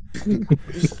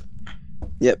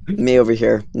 Yep, me over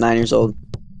here, 9 years old.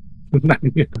 9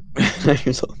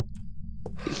 years old.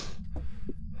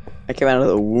 I came out of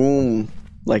the womb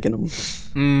liking them.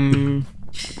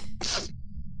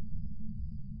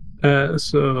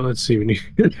 So let's see. We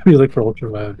look for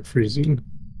ultraviolet freezing.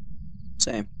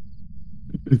 Same.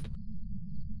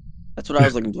 That's what I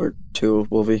was looking for too,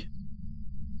 Wolfie.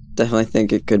 Definitely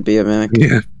think it could be a mimic.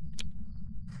 Yeah.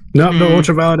 No, no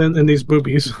ultraviolet in these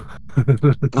boobies.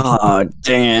 Oh,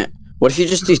 dang it. What if you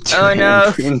just do 2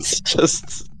 handprints?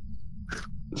 Just...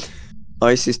 Oh,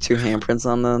 I see 2 handprints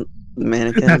on the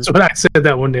mannequin. That's what I said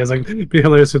that one day. I was like, it'd be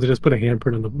hilarious if they just put a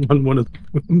handprint on one of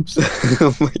the boobs.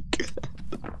 Oh my god.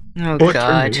 Oh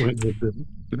god.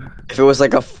 If it was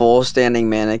like a full standing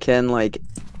mannequin, like,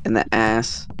 and the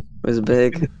ass was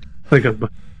big. Like a...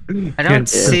 I don't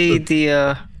see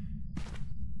the,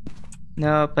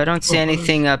 Nope, I don't see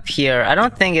anything up here. I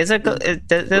don't think... Does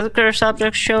the cursed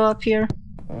object show up here?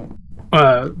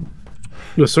 The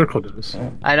circle does.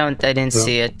 I didn't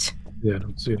see it. Yeah, I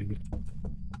don't see it.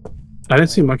 I didn't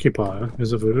see monkey paw.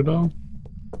 Is it voodoo doll?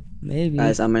 Maybe.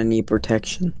 Guys, I'm gonna need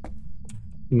protection.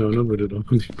 No, no voodoo doll.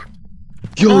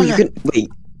 Yo, you can... Wait.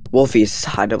 Wolfie's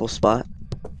high double spot.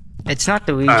 It's not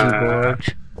the Ouija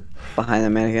board. Behind the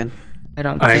mannequin. I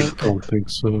don't think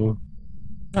so.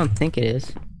 I don't think it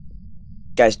is.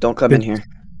 Guys, don't come in here.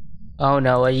 Oh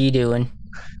no, what are you doing?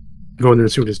 Go in there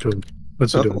and see what he's doing.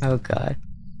 What's he doing? Oh god.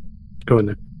 Go in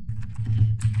there.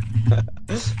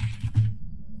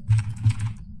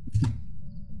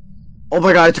 Oh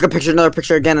my god, I took a picture, another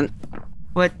picture again, and...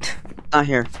 What? Not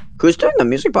here. Who's doing the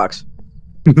music box?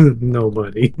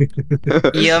 Nobody.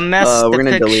 You messed we're the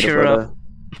gonna delete picture a up.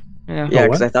 Yeah, yeah,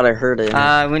 because I thought I heard it.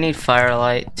 We need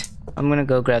firelight. I'm gonna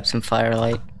go grab some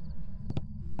firelight.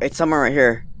 It's somewhere right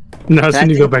here. No, it's when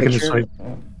you go back in the site.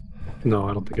 No,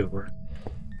 I don't think it'll work.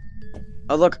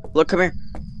 Oh, look, come here.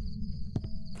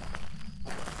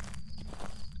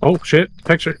 Oh, shit,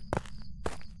 picture.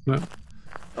 No.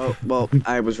 Oh, well,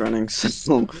 I was running, so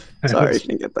sorry, I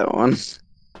didn't get that one.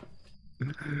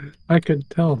 I could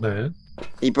tell that.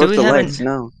 He broke the legs,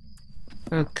 no.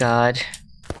 Oh, God.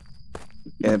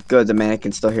 Yeah, good, the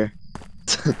mannequin's still here.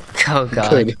 Oh,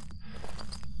 God. Good.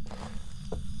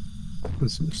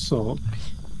 There's some salt.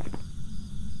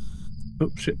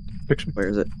 Oh, shit, picture. Where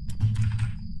is it?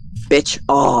 Bitch,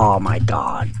 oh my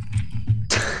god.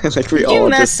 Like we you all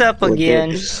mess just up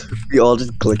again. We all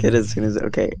just click it as soon as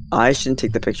okay. I shouldn't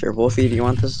take the picture. Wolfie, do you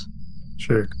want this?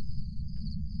 Sure.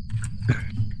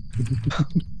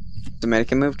 The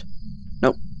mannequin moved?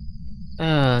 Nope.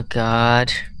 Oh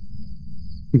god.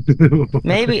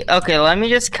 Maybe okay. Let me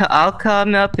just. I'll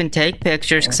come up and take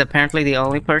pictures because apparently the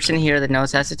only person here that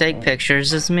knows how to take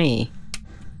pictures is me.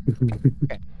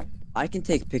 Okay. I can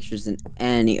take pictures in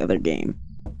any other game,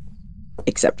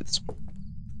 except this one.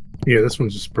 Yeah, this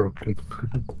one's just broken.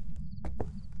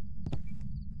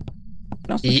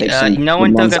 No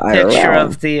one took a picture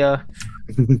of the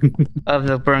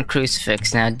burnt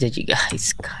crucifix. Now, did you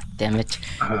guys? God damn it!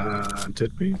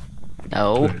 Did we?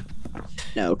 No.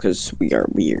 No, because we are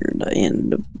weird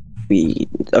and we.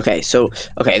 Okay, so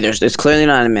it's clearly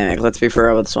not a mimic. Let's be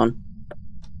fair with this one.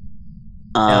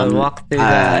 Walk through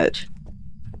that.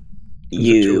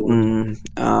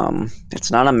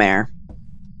 It's not a mare.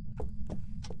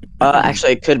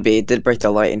 Actually, it could be. It did break the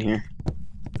light in here.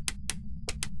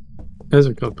 There's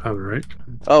a gold powder, right?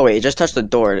 Oh wait, it just touched the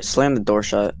door. It slammed the door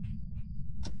shut.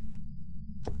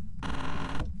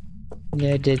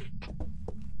 Yeah, it did.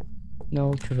 No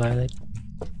ultraviolet.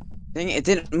 Dang it, it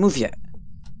didn't move yet.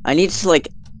 I need to like...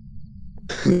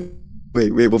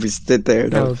 wait, Wolfie, sit there.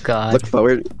 No. Oh god. Look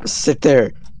forward. Sit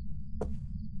there.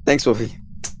 Thanks, Wolfie.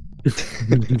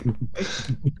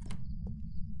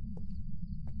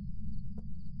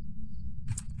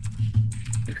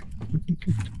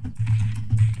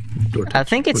 I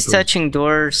think it's touching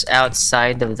doors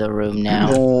outside of the room now.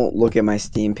 Don't look at my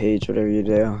Steam page, whatever you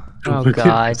do. Oh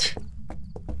god.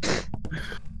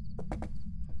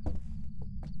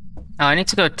 Oh, I need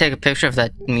to go take a picture of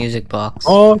that music box.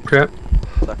 Oh crap.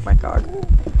 Suck my cock. Oh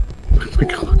my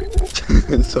god.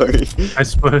 Sorry. I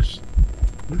splashed.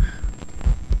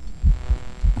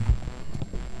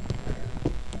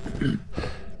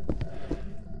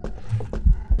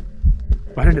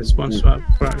 Why did it spawn swap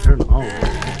right here in the hallway?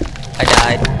 I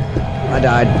died. I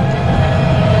died.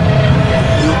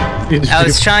 I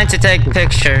was trying to take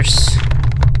pictures.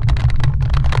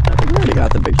 I already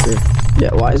got the picture.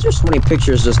 Yeah, why is there so many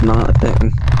pictures just not a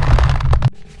thing?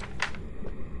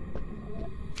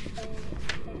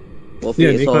 Wolfie, Yeah,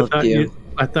 it's Nico, all up to you.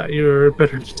 I thought you were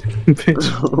better at taking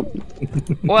pictures.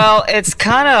 Well, it's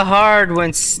kind of hard when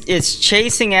it's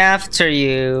chasing after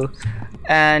you,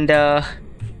 and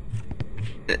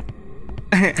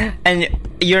and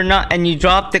you're not, and you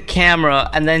drop the camera,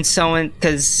 and then someone,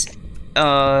 cause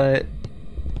I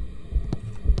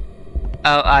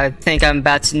think I'm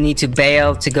about to need to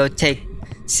bail to go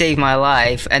save my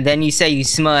life, and then you say you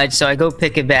smudge, so I go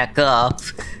pick it back up,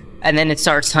 and then it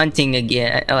starts hunting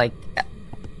again, like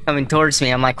coming towards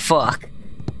me. I'm like, fuck.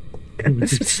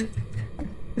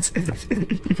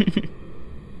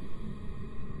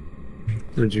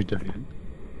 Where'd you die at?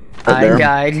 I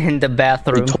died in the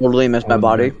bathroom. You totally missed my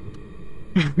body.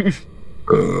 You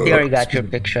already got your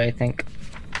picture, I think.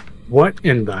 What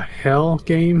in the hell,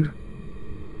 game?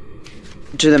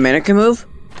 Did the mannequin move?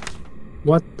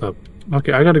 What the?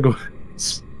 Okay, I gotta go.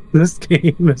 This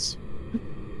game is.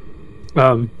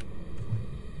 Oh.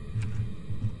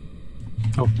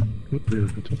 Oh,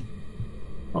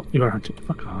 you are hunting.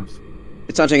 Fuck off.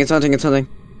 It's hunting, it's hunting, it's hunting.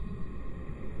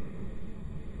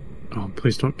 Oh,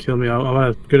 please don't kill me. I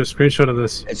want to get a screenshot of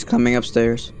this. It's coming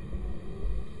upstairs.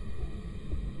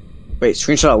 Wait,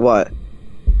 screenshot of what?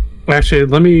 Actually,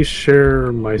 let me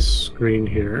share my screen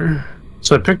here.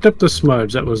 So I picked up the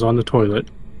smudge that was on the toilet.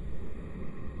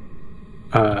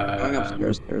 Going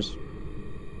upstairs.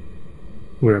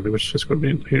 Wherever, let's just go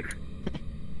in here.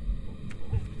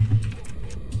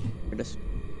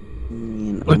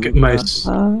 Look at my.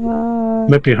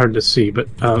 Might be hard to see, but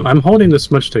I'm holding the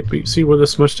smudge stick. But you see where the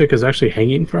smudge stick is actually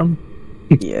hanging from?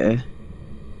 Yeah.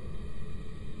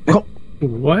 Oh,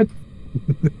 what?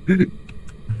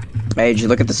 Hey, did you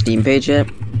look at the Steam page yet?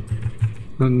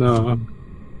 No.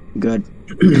 Good.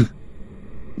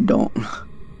 Don't.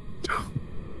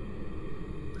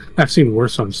 I've seen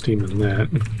worse on Steam than that.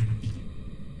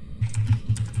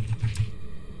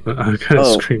 But I got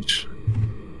a screenshot.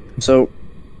 So,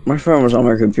 my phone was on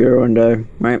my computer one day,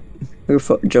 right? We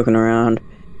were joking around.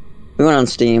 We went on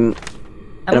Steam.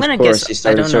 I'm gonna guess.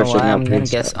 I don't know why. I'm gonna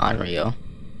guess Onryo.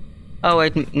 Oh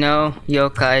wait, no,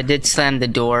 Yokai. I did slam the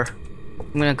door.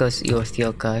 I'm gonna go with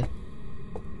Yokai.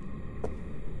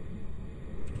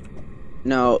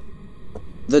 No,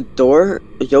 the door,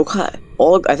 Yokai.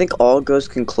 I think all ghosts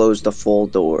can close the full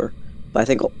door, but I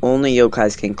think only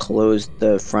Yokais can close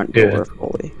the front door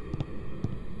fully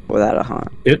without a haunt.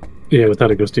 Yeah,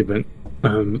 without a ghost event.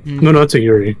 No, it's a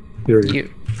Yuri.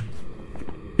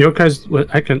 Yokai's.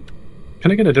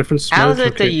 Can I get a different smudge? How's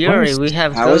it the Yuri? We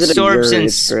have ghost orbs and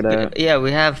yeah,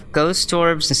 we have ghost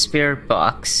orbs and spirit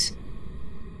box.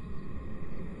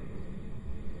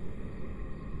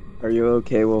 Are you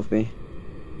okay, Wolfie?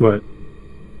 What?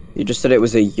 You just said it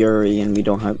was a Yuri, and we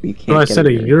can't. No, I said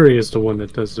a Yuri is the one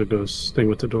that does the ghost thing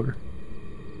with the door.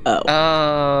 Oh.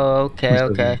 Oh,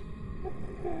 okay.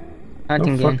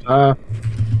 Hunting again. I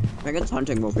guess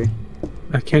hunting, Wolfie.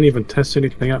 I can't even test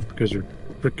anything up because you're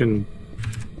freaking.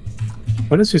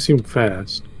 Why does he seem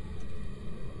fast?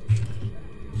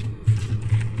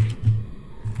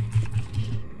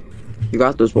 You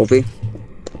got this, Wolfie.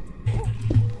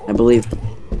 I believe.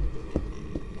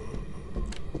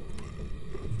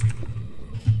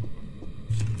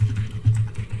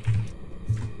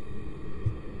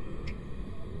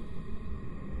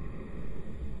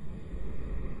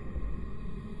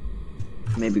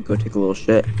 Maybe go take a little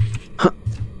shit.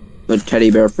 The teddy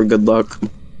bear for good luck.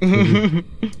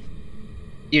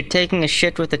 You're taking a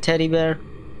shit with a teddy bear?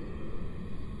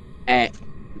 Is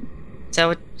that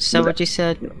what you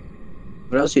said?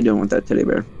 What else are you doing with that teddy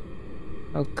bear?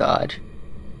 Oh god.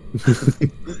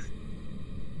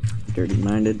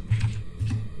 Dirty-minded.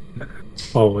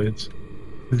 Always.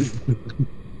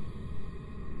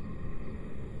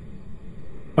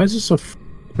 Why is this so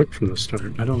quick from the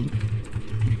start? I don't...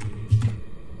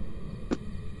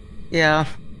 Yeah.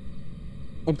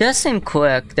 It does seem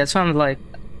quick. That's why I'm like...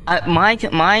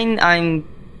 Mine, I'm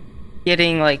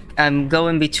getting like... I'm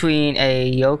going between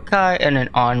a Yokai and an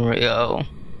Onryo.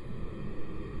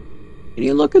 Can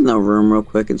you look in the room real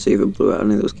quick and see if it blew out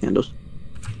any of those candles?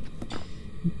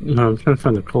 No, I'm trying to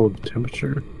find the cold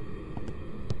temperature.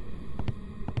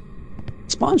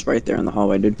 It spawns right there in the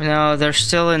hallway, dude. No, they're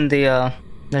still in the,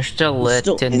 they're still lit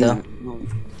in the...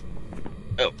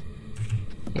 Oh.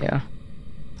 Yeah.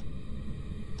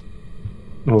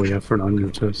 Oh yeah, for an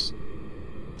Onryo test.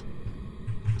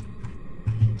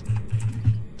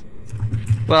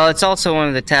 Well, it's also one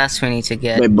of the tasks we need to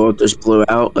get. They both just blew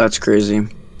out? That's crazy.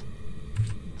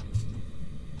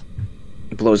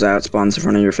 blows out, spawns in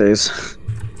front of your face.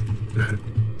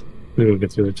 Maybe we'll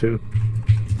get through it too.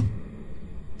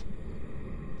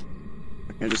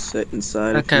 I just sit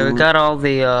inside. Okay, we got all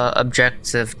the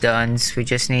objective done. So we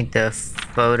just need the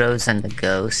photos and the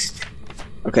ghost.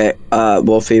 Okay,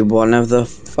 Wolfie, one of the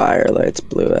firelights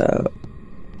blew out.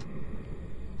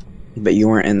 But you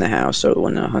weren't in the house, so it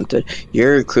wouldn't have hunted.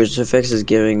 Your crucifix is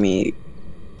giving me...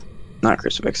 Not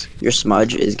crucifix. Your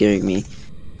smudge is giving me...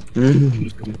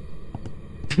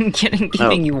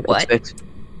 giving you what? Crucifix.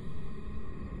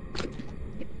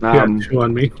 Yeah, two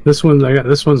on me. This one, I got.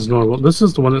 This one's normal. This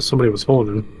is the one that somebody was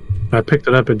holding. I picked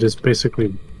it up and just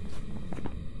basically,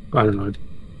 I don't know.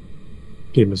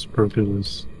 Game is broken.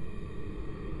 Was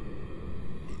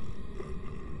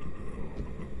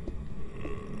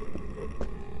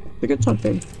I think it's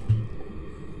something.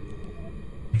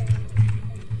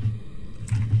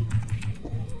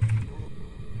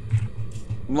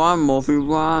 Run, Wolfie,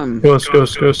 run! Ghost.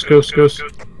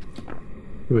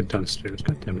 We went downstairs.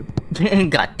 God damn it.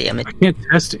 God damn it. I can't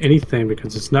test anything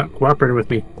because it's not cooperating with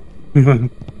me.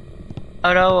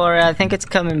 Oh, don't worry. I think it's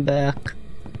coming back.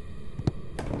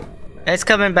 It's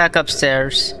coming back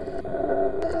upstairs.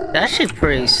 It's actually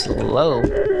pretty slow.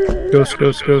 Ghost.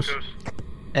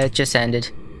 It just ended.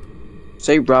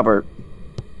 Say Robert.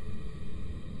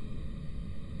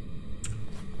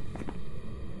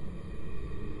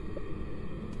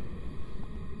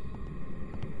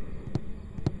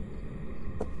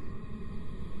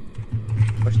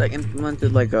 Wish I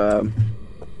implemented like a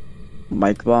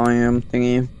mic volume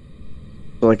thingy.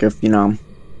 So like if, you know,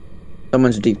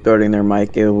 someone's deep throating their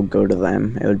mic, it would go to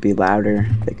them. It would be louder.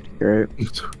 They could hear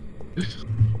it.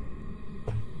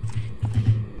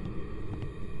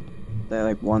 They're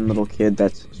like one little kid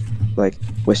that's like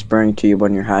whispering to you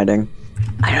when you're hiding.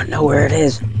 I don't know where it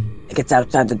is. It gets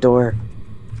outside the door.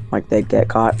 Like they get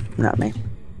caught. Not me.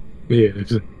 Yeah.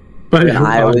 But and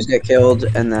I always get killed,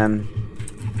 and then...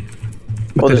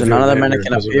 Oh, there's another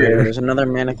mannequin up here. There's another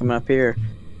mannequin up here.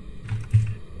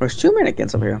 There's two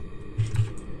mannequins up here.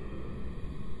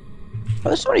 Oh,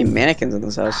 there's so many mannequins in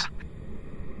this house.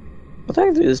 What the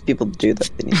heck do these people do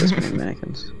that they need this many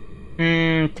mannequins?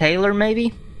 Taylor,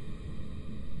 maybe?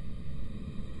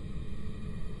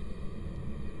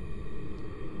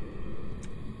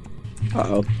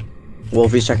 Uh-oh.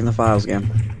 Wolfie's checking the files again.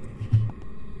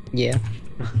 Yeah.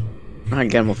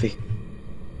 Again, Wolfie.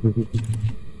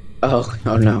 Oh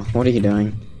no. What are you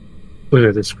doing? Look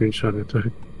at this screenshot I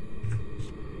took.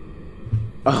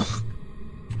 Oh.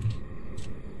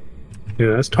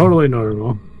 Yeah, that's totally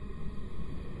normal.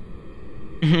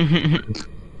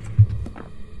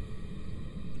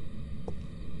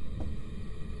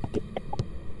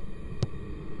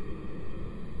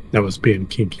 That was being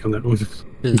kinky on that one.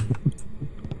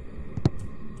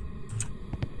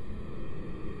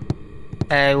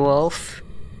 Hey, Wolf.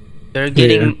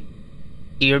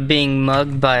 You're being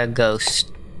mugged by a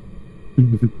ghost.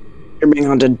 You're being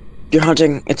hunted. You're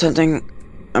hunting. It's hunting.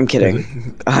 I'm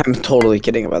kidding. I'm totally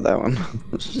kidding about that one.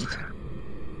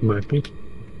 Might be.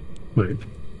 Wait.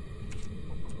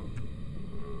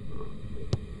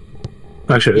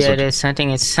 Actually, yeah, it is hunting.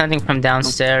 It's hunting from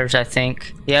downstairs, I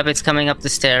think. Yep, it's coming up the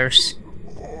stairs.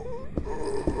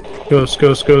 Ghost.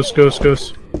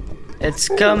 It's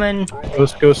coming.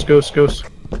 Ghost.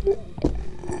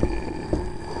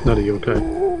 Not a yokai.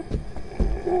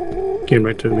 Came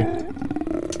right to me.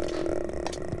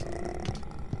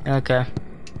 Okay.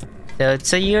 So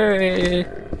it's I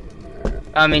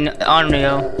mean,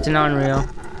 Onryo. It's an Onryo.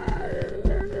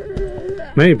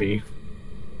 Maybe.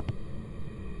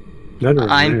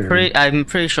 I'm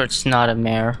pretty sure it's not a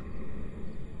mare.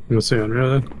 You gonna say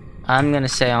Onryo then? I'm gonna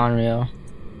say Onryo.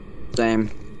 Same.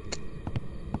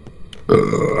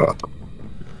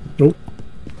 Nope.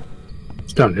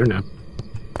 It's down here now.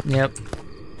 Yep.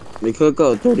 We could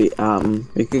go 30,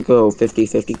 we could go 50.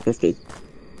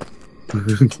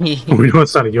 We know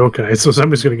it's not a yokai, so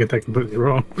somebody's gonna get that completely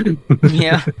wrong.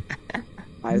 Yeah.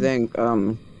 I think,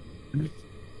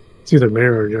 it's either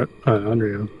Mare or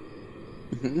Onryo.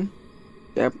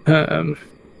 Yep. I'm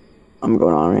I'm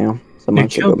going on now. Someone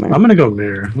should go Mare. I'm gonna go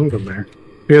Mare. You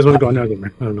guys wanna go on? I'll go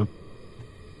Mare. I don't know.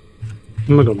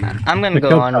 I'm gonna go Mare. I'm gonna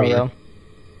go Onryo.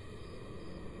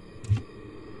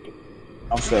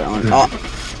 I'll stay on.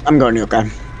 Oh, I'm going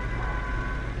yokai.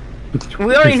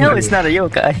 We already know it's not a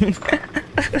yokai.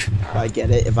 If I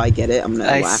get it, I'm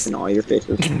gonna laugh in all your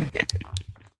faces.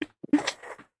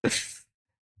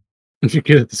 If you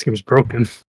get it, this game's broken.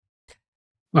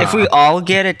 If we all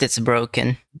get it, it's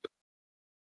broken.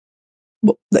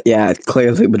 Well, yeah, it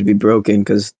clearly would be broken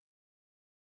because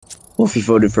Wolfie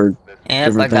voted for.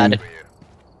 Yep, I got it.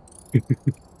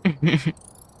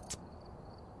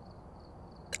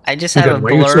 I just Oh have God, a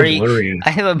why are you so blurry. blurry? I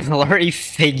have a blurry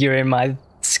figure in my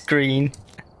screen.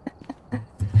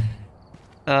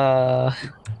 Oh, that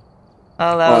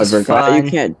Oh, I was forgot fun.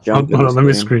 you can't jump Hold in on,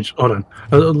 this let me game. screenshot.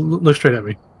 Hold on. Look straight at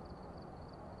me.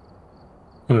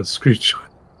 Screenshot.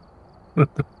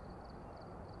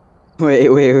 Wait.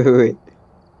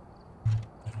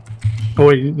 Oh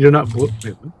wait, you're not. Wait,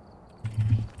 what?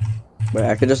 Wait,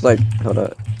 I could just like hold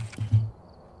up.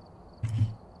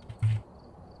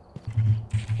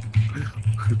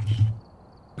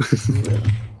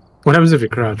 What happens if you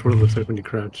crouch? What it looks like when you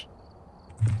crouch?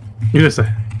 You just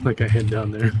like a head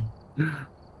down there.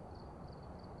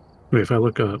 Wait, if I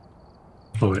look up.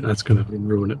 Oh wait, that's gonna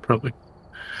ruin it probably.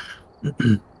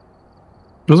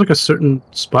 There's like a certain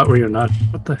spot where you're not.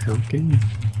 What the hell, game?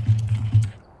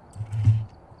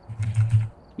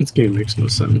 This game makes no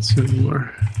sense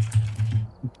anymore.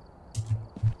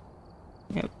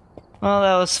 Yep. Well,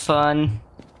 that was fun.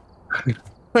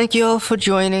 Thank you all for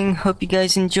joining. Hope you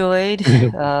guys enjoyed.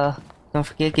 Don't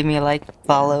forget, give me a like,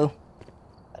 follow.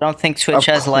 I don't think Twitch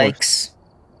has likes.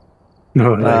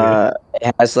 No,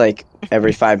 it has like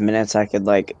every 5 minutes I could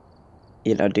like,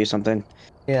 you know, do something.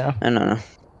 Yeah. I don't know.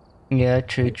 Yeah,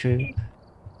 true.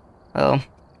 Well,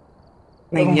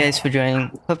 thank you guys for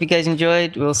joining. Hope you guys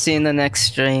enjoyed. We'll see you in the next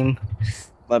stream.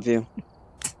 Love you.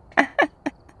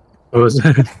 What was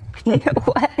that?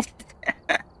 What?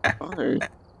 Sorry.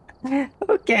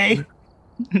 Okay.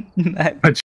 Bye.